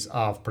ways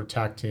of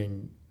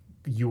protecting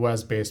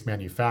U.S.-based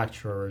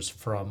manufacturers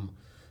from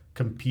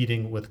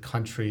competing with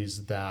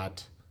countries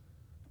that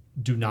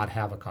do not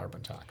have a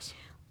carbon tax.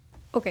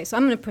 Okay, so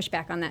I'm going to push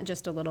back on that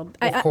just a little.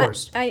 Of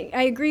course. I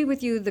agree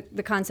with you,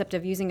 the concept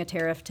of using a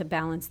tariff to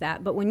balance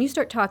that. But when you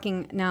start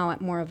talking now at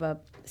more of a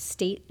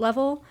state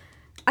level,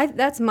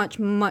 that's much,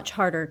 much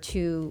harder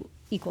to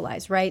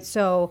equalize, right?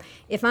 So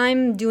if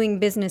I'm doing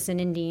business in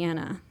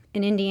Indiana,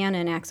 and Indiana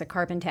enacts a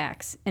carbon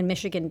tax and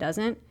Michigan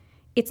doesn't,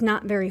 it's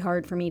not very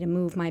hard for me to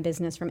move my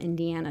business from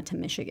Indiana to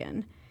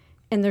Michigan.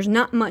 And there's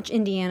not much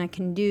Indiana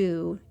can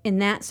do in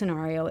that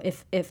scenario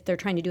if they're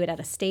trying to do it at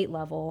a state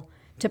level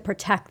to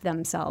protect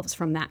themselves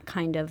from that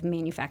kind of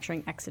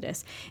manufacturing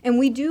exodus. And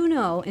we do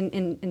know,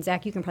 and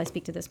Zach, you can probably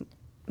speak to this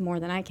more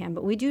than I can,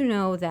 but we do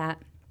know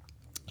that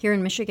here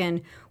in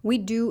Michigan, we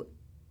do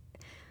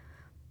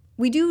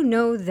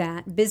know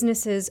that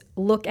businesses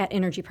look at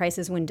energy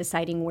prices when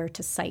deciding where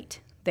to site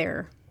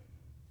their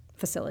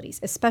facilities,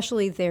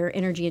 especially their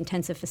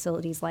energy-intensive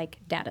facilities like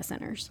data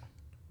centers.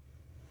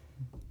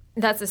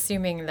 That's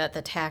assuming that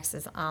the tax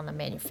is on the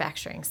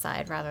manufacturing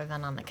side rather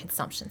than on the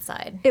consumption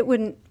side, It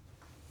wouldn't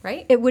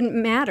right? it wouldn't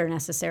matter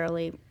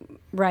necessarily,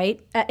 right?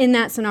 In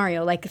that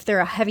scenario, like if they're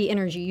a heavy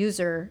energy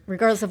user,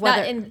 regardless of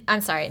whether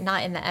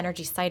Not in the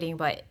energy siting,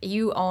 but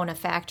you own a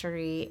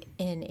factory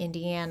in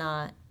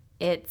Indiana.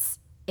 If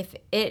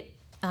it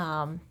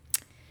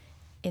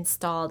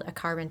installed a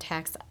carbon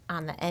tax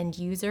on the end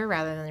user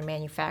rather than the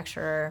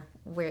manufacturer,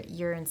 where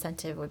your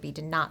incentive would be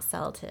to not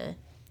sell to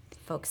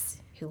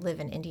folks who live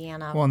in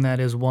Indiana. Well, and that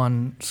is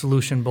one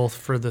solution both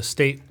for the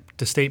state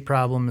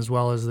problem as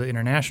well as the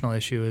international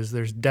issue is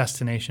there's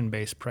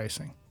destination-based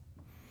pricing.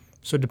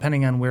 So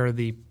depending on where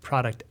the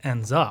product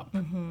ends up,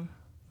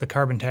 the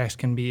carbon tax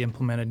can be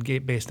implemented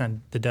based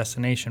on the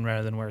destination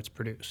rather than where it's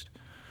produced.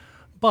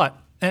 But,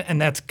 and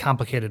that's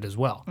complicated as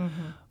well.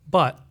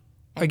 But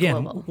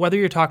again, global. whether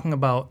you're talking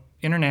about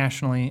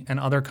internationally and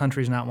other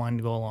countries not wanting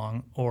to go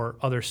along or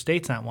other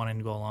states not wanting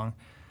to go along,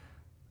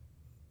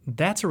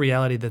 that's a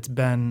reality that's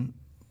been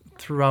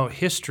throughout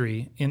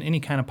history in any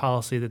kind of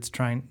policy that's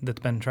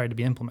been tried to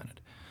be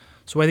implemented.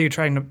 So whether you're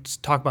trying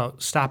to talk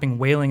about stopping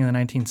whaling in the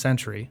 19th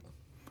century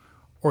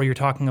or you're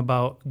talking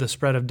about the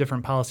spread of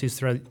different policies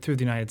through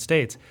the United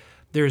States,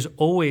 there's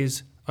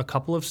always a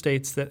couple of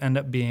states that end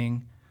up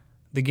being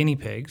the guinea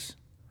pigs.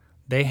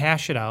 They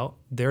hash it out.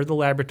 They're the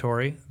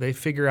laboratory. They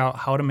figure out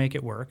how to make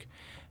it work.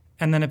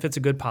 And then if it's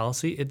a good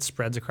policy, it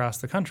spreads across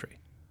the country.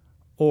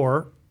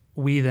 Or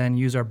we then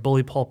use our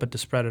bully pulpit to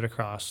spread it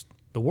across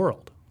the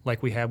world,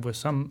 like we have with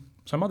some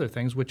other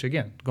things, which,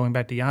 again, going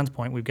back to Jan's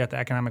point, we've got the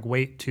economic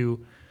weight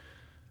to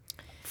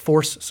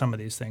force some of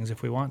these things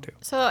if we want to.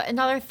 So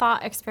another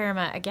thought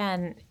experiment,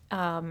 again,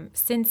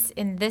 since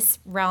in this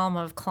realm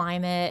of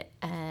climate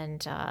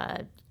and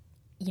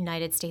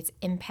United States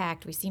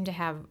impact, we seem to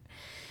have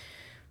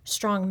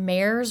strong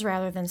mayors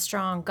rather than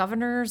strong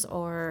governors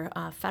or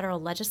federal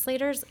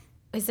legislators.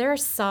 Is there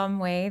some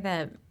way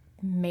that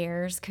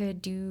mayors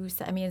could do?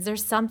 I mean, is there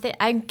something?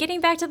 I'm getting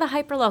back to the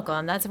hyperlocal,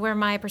 and that's where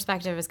my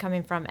perspective is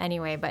coming from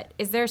anyway. But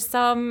is there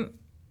some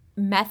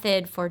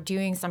method for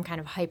doing some kind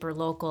of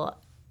hyperlocal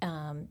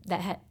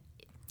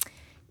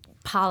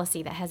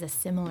policy that has a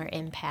similar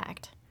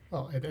impact?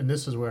 Well, and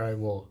this is where I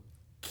will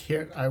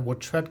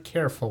tread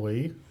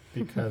carefully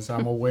because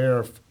I'm aware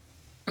of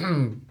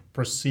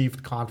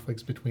perceived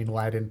conflicts between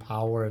Light and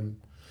Power and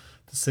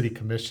the city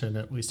commission,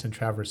 at least in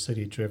Traverse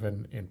City,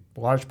 driven in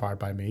large part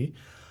by me.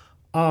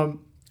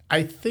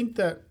 I think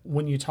that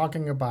when you're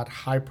talking about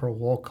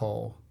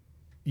hyperlocal,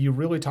 you're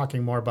really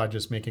talking more about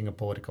just making a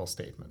political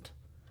statement.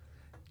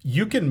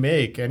 You can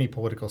make any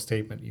political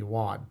statement you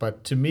want,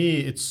 but to me,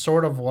 it's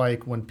sort of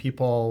like when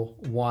people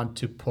want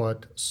to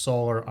put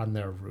solar on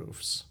their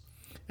roofs,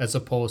 as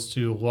opposed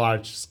to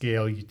large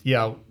scale.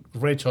 Yeah,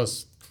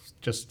 Rachel's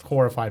just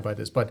horrified by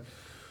this, but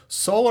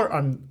solar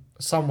on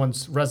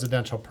someone's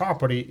residential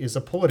property is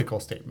a political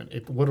statement.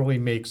 It literally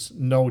makes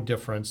no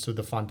difference to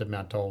the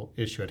fundamental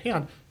issue at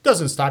hand. It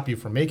doesn't stop you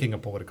from making a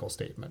political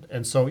statement.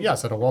 And so,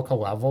 yes, at a local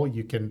level,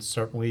 you can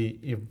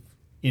certainly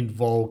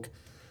invoke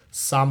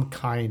some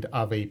kind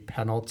of a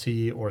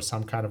penalty or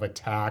some kind of a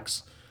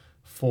tax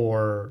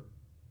for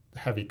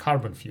heavy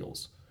carbon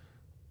fuels.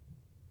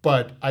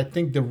 But I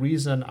think the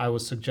reason I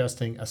was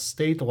suggesting a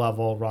state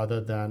level rather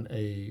than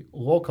a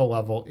local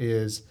level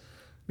is,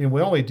 I mean,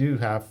 we only do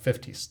have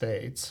 50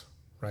 states,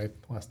 right?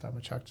 Last time I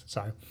checked,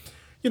 sorry.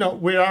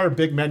 We are a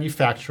big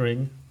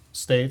manufacturing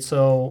state,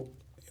 so,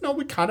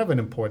 we're kind of an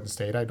important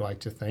state, I'd like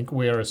to think.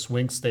 We are a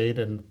swing state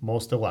in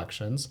most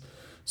elections.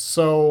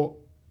 So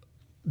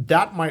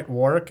that might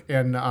work.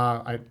 And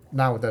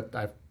now that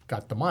I've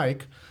got the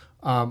mic,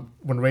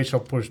 when Rachel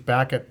pushed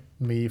back at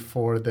me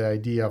for the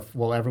idea of,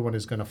 well, everyone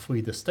is going to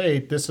flee the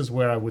state, this is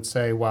where I would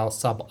say, while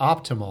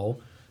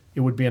suboptimal, it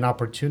would be an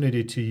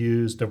opportunity to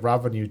use the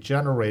revenue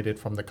generated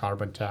from the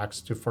carbon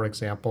tax to, for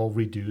example,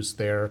 reduce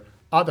their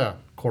other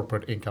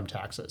corporate income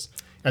taxes.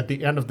 At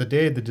the end of the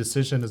day, the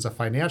decision is a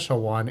financial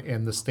one,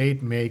 and the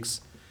state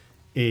makes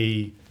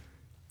a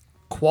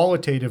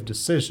qualitative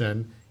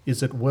decision.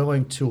 Is it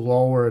willing to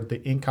lower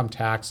the income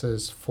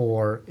taxes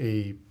for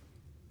a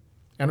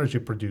energy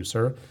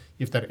producer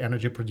if that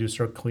energy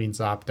producer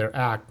cleans up their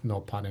act,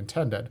 no pun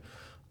intended?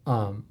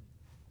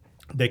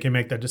 They can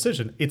make that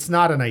decision. It's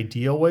not an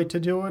ideal way to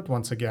do it,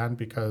 once again,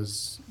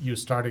 because you're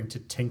starting to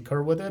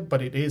tinker with it,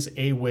 but it is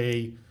a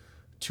way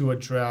to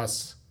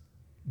address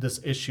this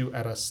issue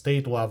at a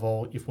state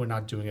level if we're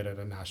not doing it at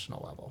a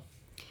national level.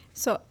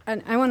 So,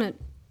 and I want to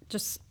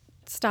just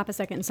stop a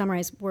second and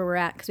summarize where we're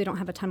at because we don't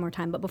have a ton more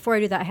time. But before I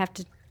do that, I have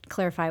to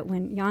clarify.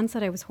 When Jan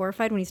said I was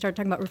horrified when he started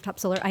talking about rooftop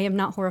solar, I am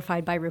not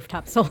horrified by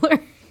rooftop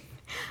solar.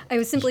 I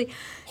was simply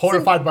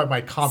horrified by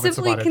my comments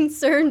simply about it.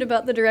 concerned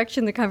about the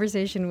direction the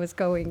conversation was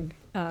going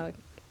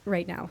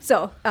right now.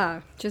 So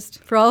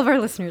just for all of our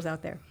listeners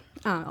out there,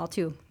 all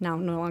two now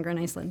no longer in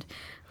Iceland.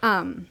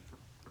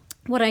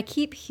 What I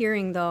keep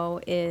hearing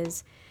though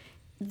is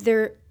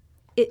the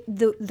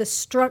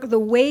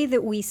way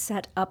that we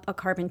set up a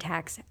carbon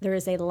tax, there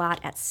is a lot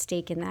at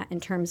stake in that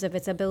in terms of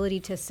its ability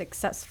to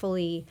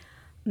successfully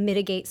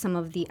mitigate some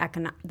of the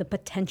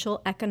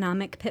potential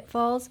economic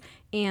pitfalls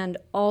and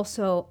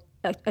also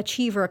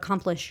achieve or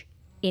accomplish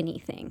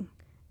anything.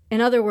 In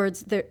other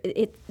words,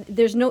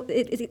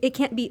 it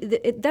can't be.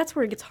 That's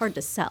where it gets hard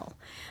to sell.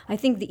 I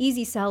think the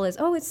easy sell is,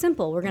 it's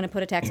simple. We're going to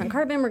put a tax on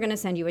carbon. We're going to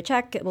send you a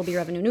check. It will be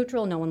revenue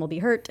neutral. No one will be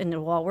hurt, and it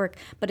will all work.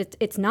 But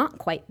it's not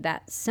quite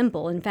that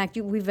simple. In fact,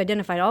 we've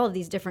identified all of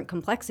these different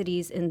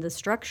complexities in the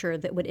structure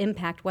that would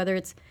impact whether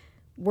it's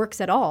works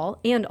at all,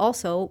 and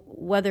also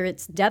whether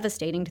it's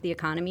devastating to the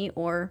economy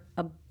or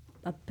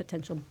a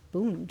potential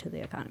boon to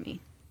the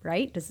economy.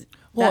 Right? Does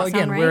well, that again,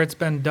 sound right? where it's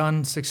been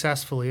done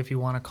successfully, if you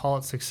want to call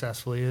it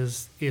successfully,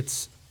 is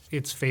it's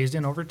phased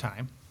in over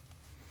time.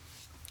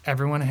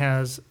 Everyone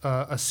has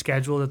a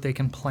schedule that they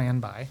can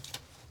plan by.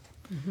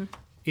 Mm-hmm.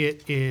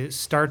 It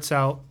starts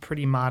out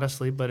pretty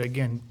modestly, but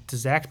again, to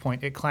Zach's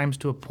point, it climbs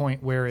to a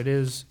point where it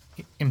is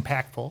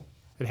impactful.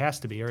 It has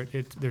to be, or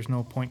there's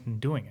no point in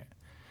doing it.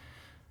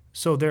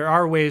 So there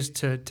are ways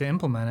to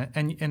implement it,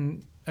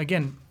 and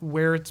again,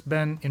 where it's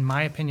been, in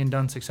my opinion,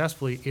 done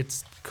successfully,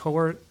 it's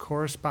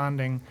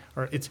corresponding,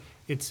 or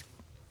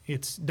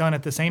it's done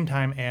at the same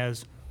time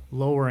as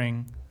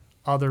lowering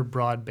other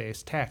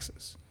broad-based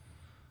taxes,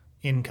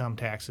 income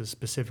taxes,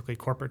 specifically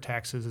corporate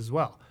taxes as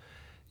well.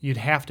 You'd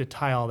have to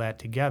tie all that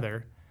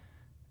together,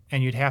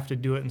 and you'd have to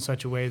do it in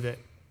such a way that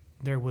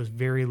there was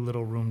very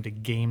little room to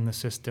game the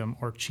system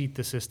or cheat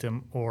the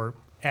system or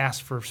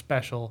ask for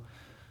special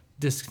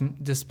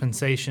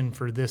dispensation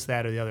for this,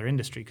 that, or the other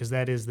industry, because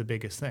that is the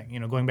biggest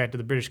thing. Going back to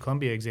the British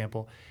Columbia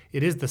example,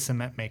 it is the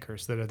cement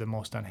makers that are the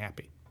most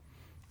unhappy.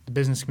 The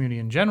business community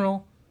in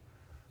general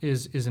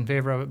is in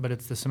favor of it, but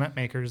it's the cement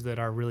makers that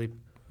are really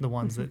the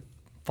ones that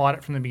fought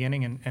it from the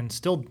beginning and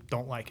still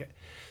don't like it.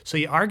 So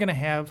you are going to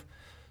have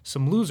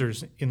some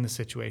losers in the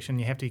situation.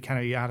 You have to kind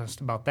of be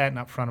honest about that and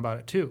upfront about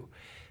it too.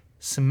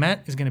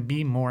 Cement is going to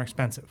be more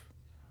expensive.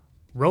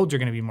 Roads are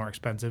going to be more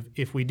expensive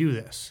if we do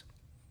this.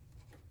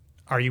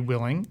 Are you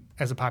willing,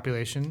 as a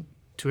population,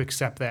 to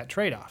accept that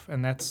trade-off?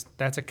 And that's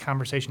a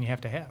conversation you have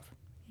to have.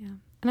 Yeah,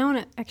 and I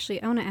want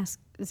to ask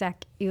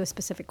Zach you a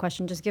specific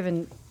question, just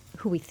given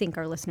who we think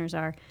our listeners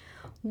are.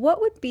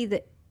 What would be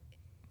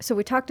so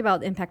we talked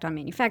about the impact on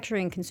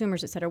manufacturing,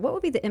 consumers, et cetera. What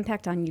would be the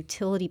impact on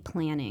utility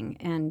planning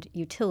and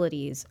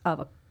utilities of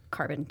a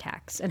carbon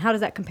tax? And how does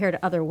that compare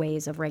to other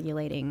ways of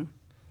regulating?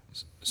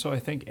 So I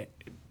think,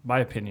 my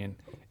opinion,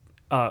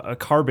 a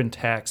carbon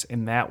tax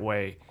in that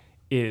way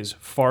is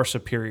far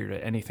superior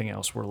to anything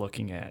else we're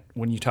looking at.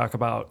 When you talk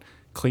about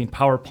clean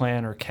power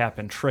plan or cap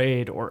and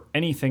trade or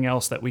anything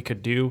else that we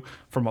could do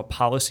from a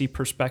policy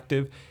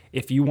perspective,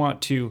 if you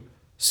want to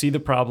see the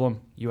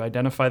problem, you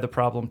identify the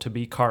problem to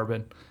be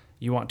carbon,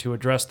 you want to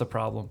address the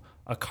problem,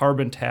 a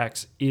carbon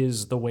tax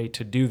is the way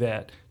to do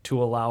that,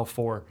 to allow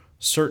for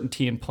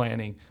certainty in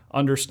planning,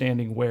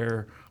 understanding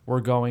where we're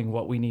going,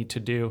 what we need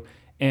to do.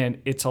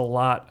 And it's a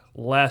lot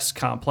less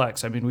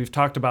complex. I mean, we've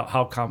talked about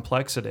how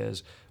complex it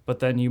is, but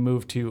then you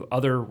move to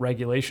other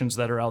regulations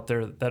that are out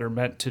there that are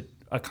meant to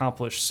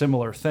accomplish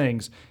similar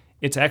things.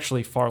 It's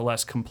actually far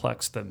less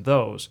complex than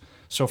those.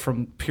 So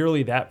from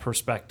purely that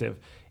perspective,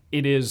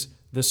 it is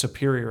the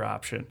superior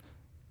option,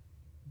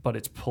 but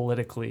it's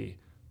politically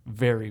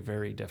very,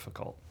 very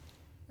difficult.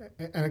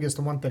 And I guess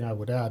the one thing I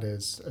would add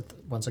is,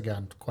 once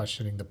again,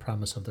 questioning the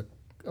premise of the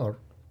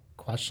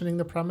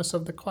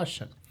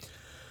question.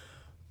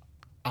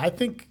 I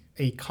think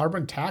a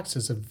carbon tax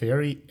is a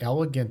very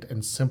elegant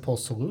and simple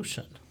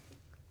solution.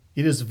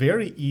 It is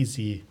very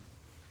easy.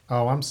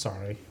 Oh, I'm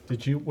sorry.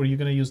 Were you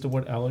going to use the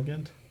word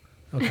elegant?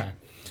 Okay.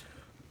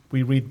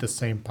 We read the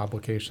same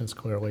publications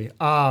clearly.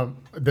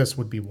 This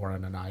would be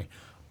Warren and I.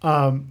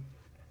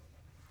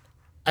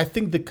 I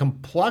think the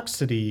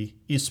complexity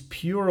is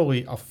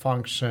purely a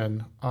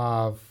function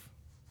of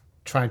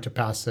trying to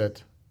pass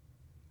it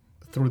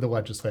through the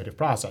legislative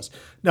process.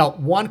 Now,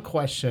 one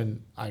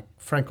question I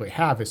frankly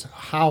have is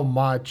how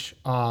much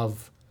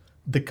of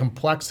the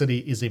complexity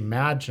is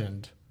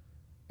imagined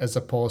as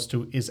opposed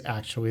to is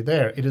actually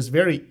there. It is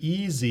very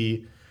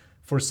easy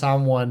for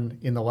someone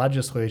in the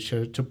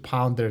legislature to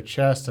pound their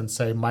chest and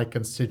say, my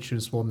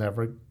constituents will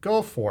never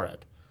go for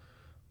it.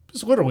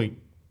 There's literally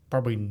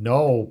probably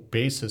no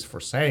basis for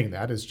saying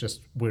that. It's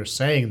just we're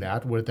saying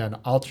that. We're then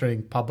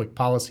altering public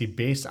policy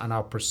based on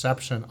our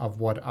perception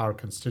of what our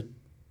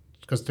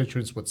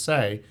constituents would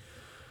say.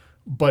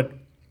 But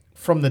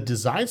from the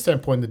design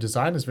standpoint, the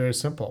design is very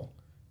simple.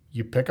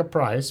 You pick a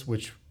price,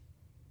 which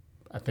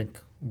I think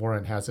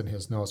Warren has in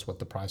his notes what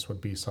the price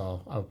would be,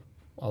 so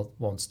I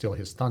won't steal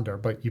his thunder.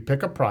 But you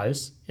pick a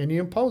price and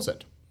you impose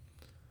it.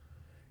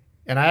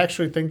 And I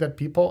actually think that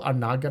people are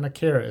not going to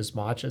care as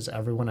much as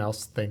everyone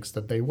else thinks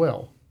that they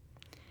will.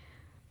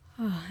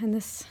 Oh, and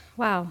this,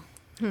 wow.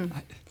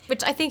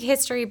 Which I think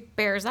history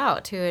bears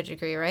out to a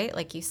degree, right?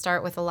 Like you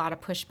start with a lot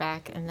of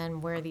pushback, and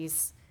then where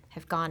these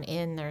have gone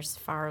in, there's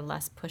far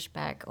less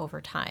pushback over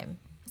time.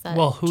 Is that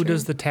Well, who true?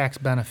 does the tax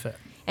benefit?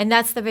 And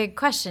that's the big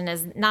question,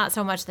 is not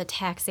so much the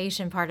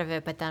taxation part of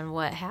it, but then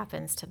what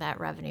happens to that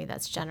revenue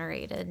that's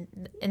generated.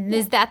 And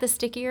is that the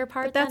stickier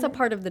part? But that's then? a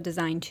part of the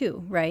design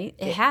too, right?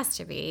 It has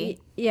to be.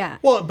 Yeah.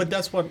 Well, but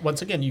that's what,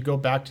 once again, you go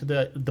back to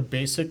the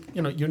basic,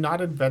 you're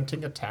not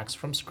inventing a tax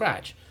from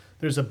scratch.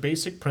 There's a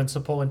basic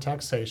principle in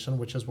taxation,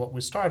 which is what we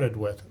started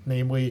with.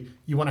 Namely,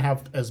 you want to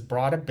have as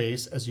broad a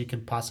base as you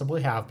can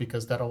possibly have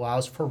because that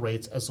allows for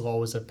rates as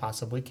low as it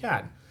possibly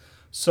can.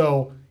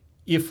 So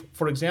if,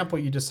 for example,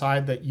 you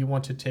decide that you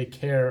want to take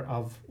care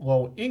of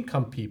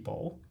low-income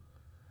people,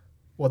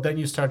 well, then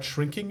you start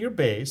shrinking your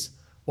base.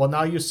 Well,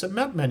 now your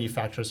cement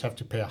manufacturers have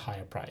to pay a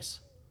higher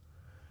price.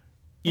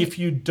 If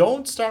you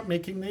don't start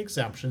making the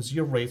exemptions,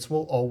 your rates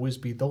will always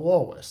be the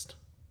lowest.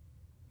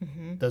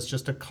 That's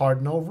just a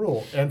cardinal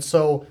rule. And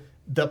so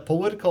the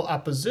political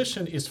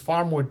opposition is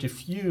far more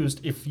diffused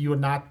if you're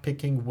not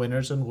picking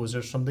winners and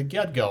losers from the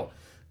get-go.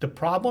 The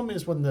problem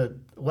is when the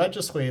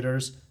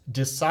legislators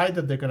decide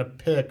that they're going to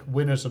pick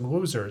winners and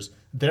losers,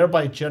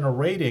 thereby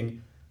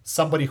generating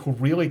somebody who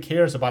really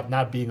cares about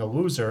not being a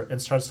loser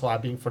and starts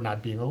lobbying for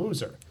not being a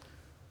loser.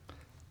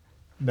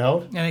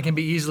 No? And it can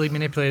be easily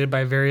manipulated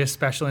by various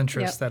special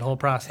interests, Yep. that whole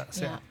process.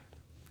 Yeah.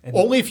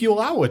 Only if you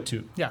allow it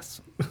to. Yes,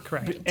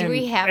 correct. Do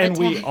we have and a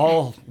we tax?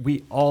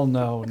 all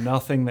know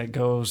nothing that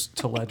goes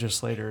to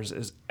legislators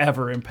is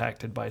ever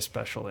impacted by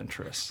special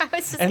interests. I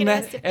was just and gonna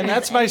ask if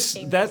that's there's my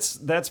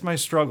anything. that's my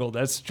struggle.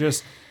 That's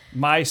just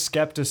my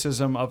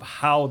skepticism of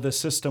how the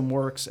system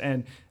works.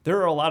 And there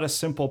are a lot of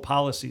simple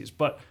policies,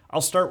 but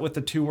I'll start with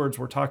the two words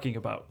we're talking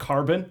about: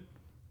 carbon.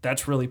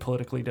 That's really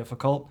politically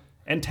difficult,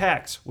 and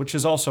tax, which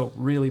is also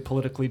really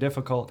politically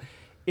difficult.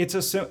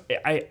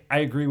 I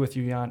agree with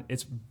you, Jan.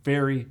 It's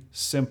very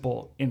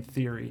simple in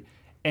theory.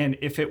 And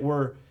if it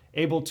were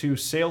able to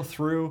sail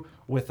through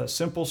with a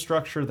simple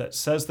structure that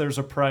says there's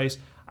a price,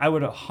 I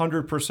would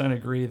 100%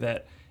 agree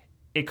that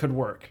it could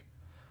work.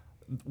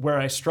 Where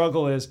I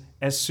struggle is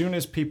as soon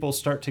as people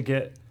start to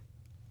get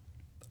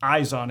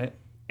eyes on it,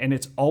 and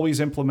it's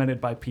always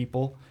implemented by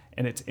people,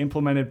 and it's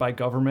implemented by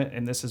government,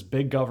 and this is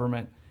big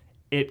government,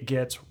 it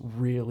gets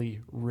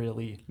really,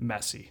 really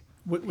messy.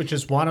 Which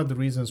is one of the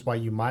reasons why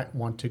you might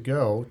want to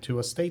go to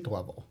a state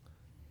level.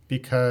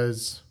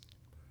 Because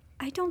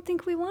I don't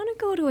think we want to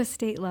go to a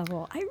state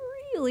level. I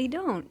really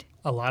don't.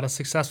 A lot of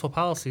successful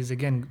policies,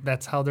 again,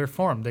 that's how they're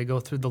formed. They go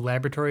through the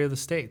laboratory of the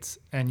states,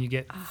 and you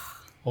get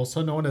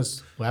also known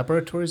as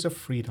laboratories of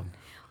freedom.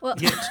 Well,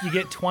 you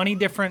get 20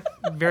 different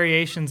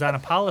variations on a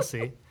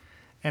policy,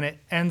 and it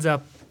ends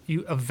up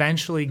you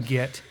eventually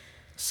get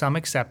some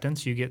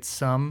acceptance. You get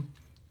some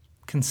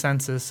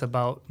consensus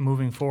about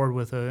moving forward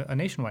with a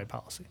nationwide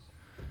policy.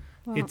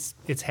 Well,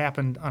 It's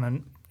happened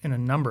in a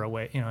number of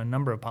ways, a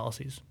number of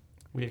policies.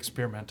 We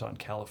experiment on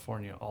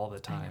California all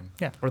the time.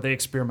 Yeah. Or they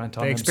experiment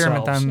on They themselves.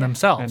 experiment on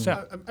themselves. And-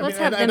 Yeah. I Let's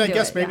mean, have and them I do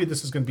guess it, maybe yeah.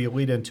 this is going to be a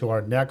lead into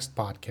our next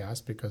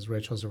podcast because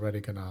Rachel's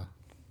already going to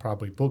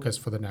probably book us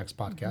for the next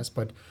podcast.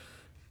 But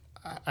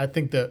I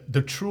think that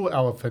the true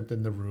elephant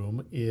in the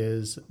room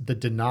is the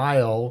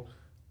denial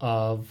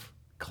of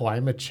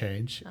climate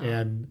change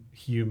and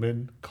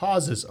human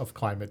causes of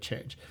climate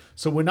change.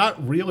 So we're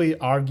not really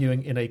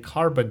arguing in a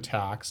carbon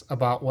tax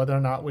about whether or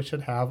not we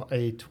should have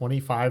a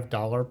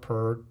 $25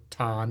 per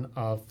ton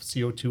of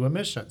CO2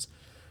 emissions.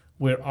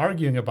 We're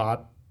arguing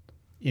about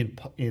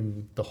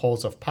in the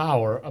halls of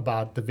power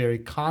about the very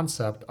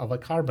concept of a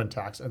carbon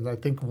tax. And I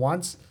think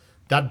once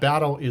that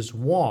battle is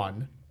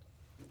won,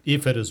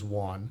 if it is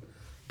won,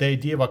 the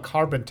idea of a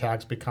carbon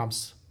tax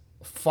becomes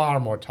far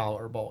more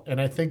tolerable.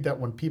 And I think that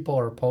when people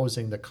are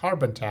opposing the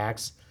carbon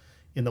tax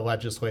in the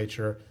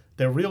legislature,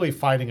 they're really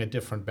fighting a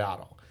different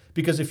battle.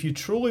 Because if you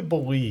truly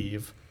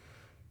believe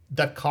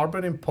that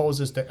carbon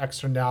imposes the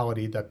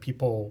externality that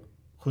people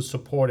who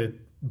support it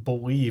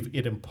believe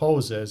it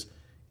imposes,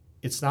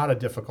 it's not a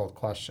difficult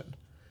question.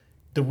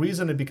 The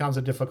reason it becomes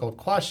a difficult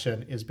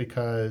question is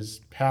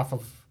because half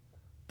of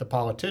the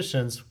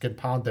politicians can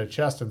pound their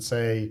chest and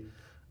say,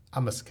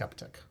 I'm a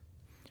skeptic.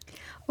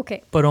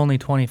 okay. But only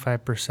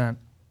 25%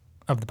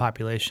 of the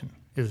population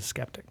is a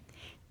skeptic.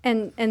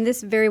 And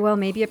this very well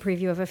may be a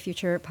preview of a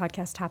future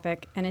podcast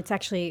topic, and it's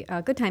actually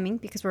good timing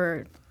because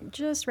we're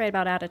just right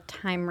about out of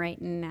time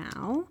right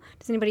now.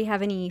 Does anybody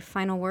have any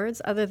final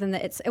words other than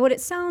that? It's what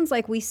it sounds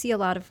like. We see a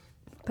lot of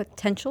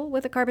potential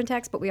with a carbon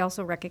tax, but we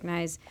also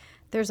recognize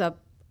there's a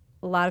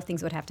lot of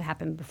things that would have to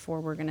happen before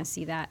we're going to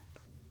see that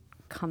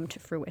come to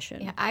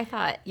fruition. Yeah, I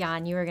thought,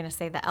 Jan, you were going to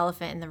say the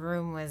elephant in the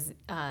room was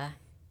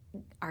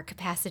our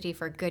capacity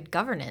for good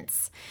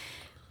governance.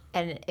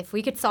 And if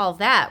we could solve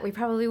that, we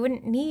probably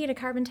wouldn't need a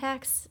carbon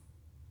tax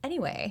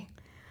anyway.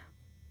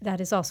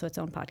 That is also its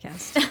own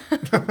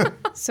podcast.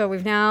 So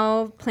we've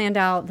now planned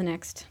out the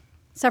next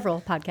several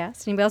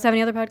podcasts. Anybody else have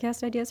any other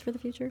podcast ideas for the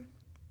future?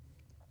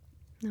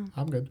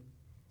 I'm good.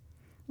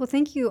 Well,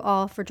 thank you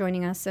all for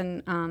joining us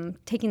and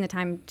taking the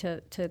time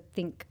to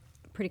think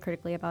pretty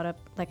critically about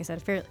like I said,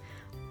 a fairly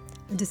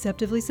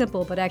deceptively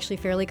simple, but actually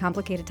fairly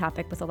complicated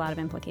topic with a lot of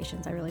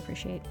implications. I really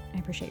appreciate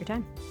your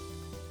time.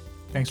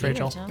 Thanks,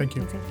 Rachel. Thank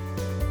you. Thanks,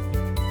 Ed.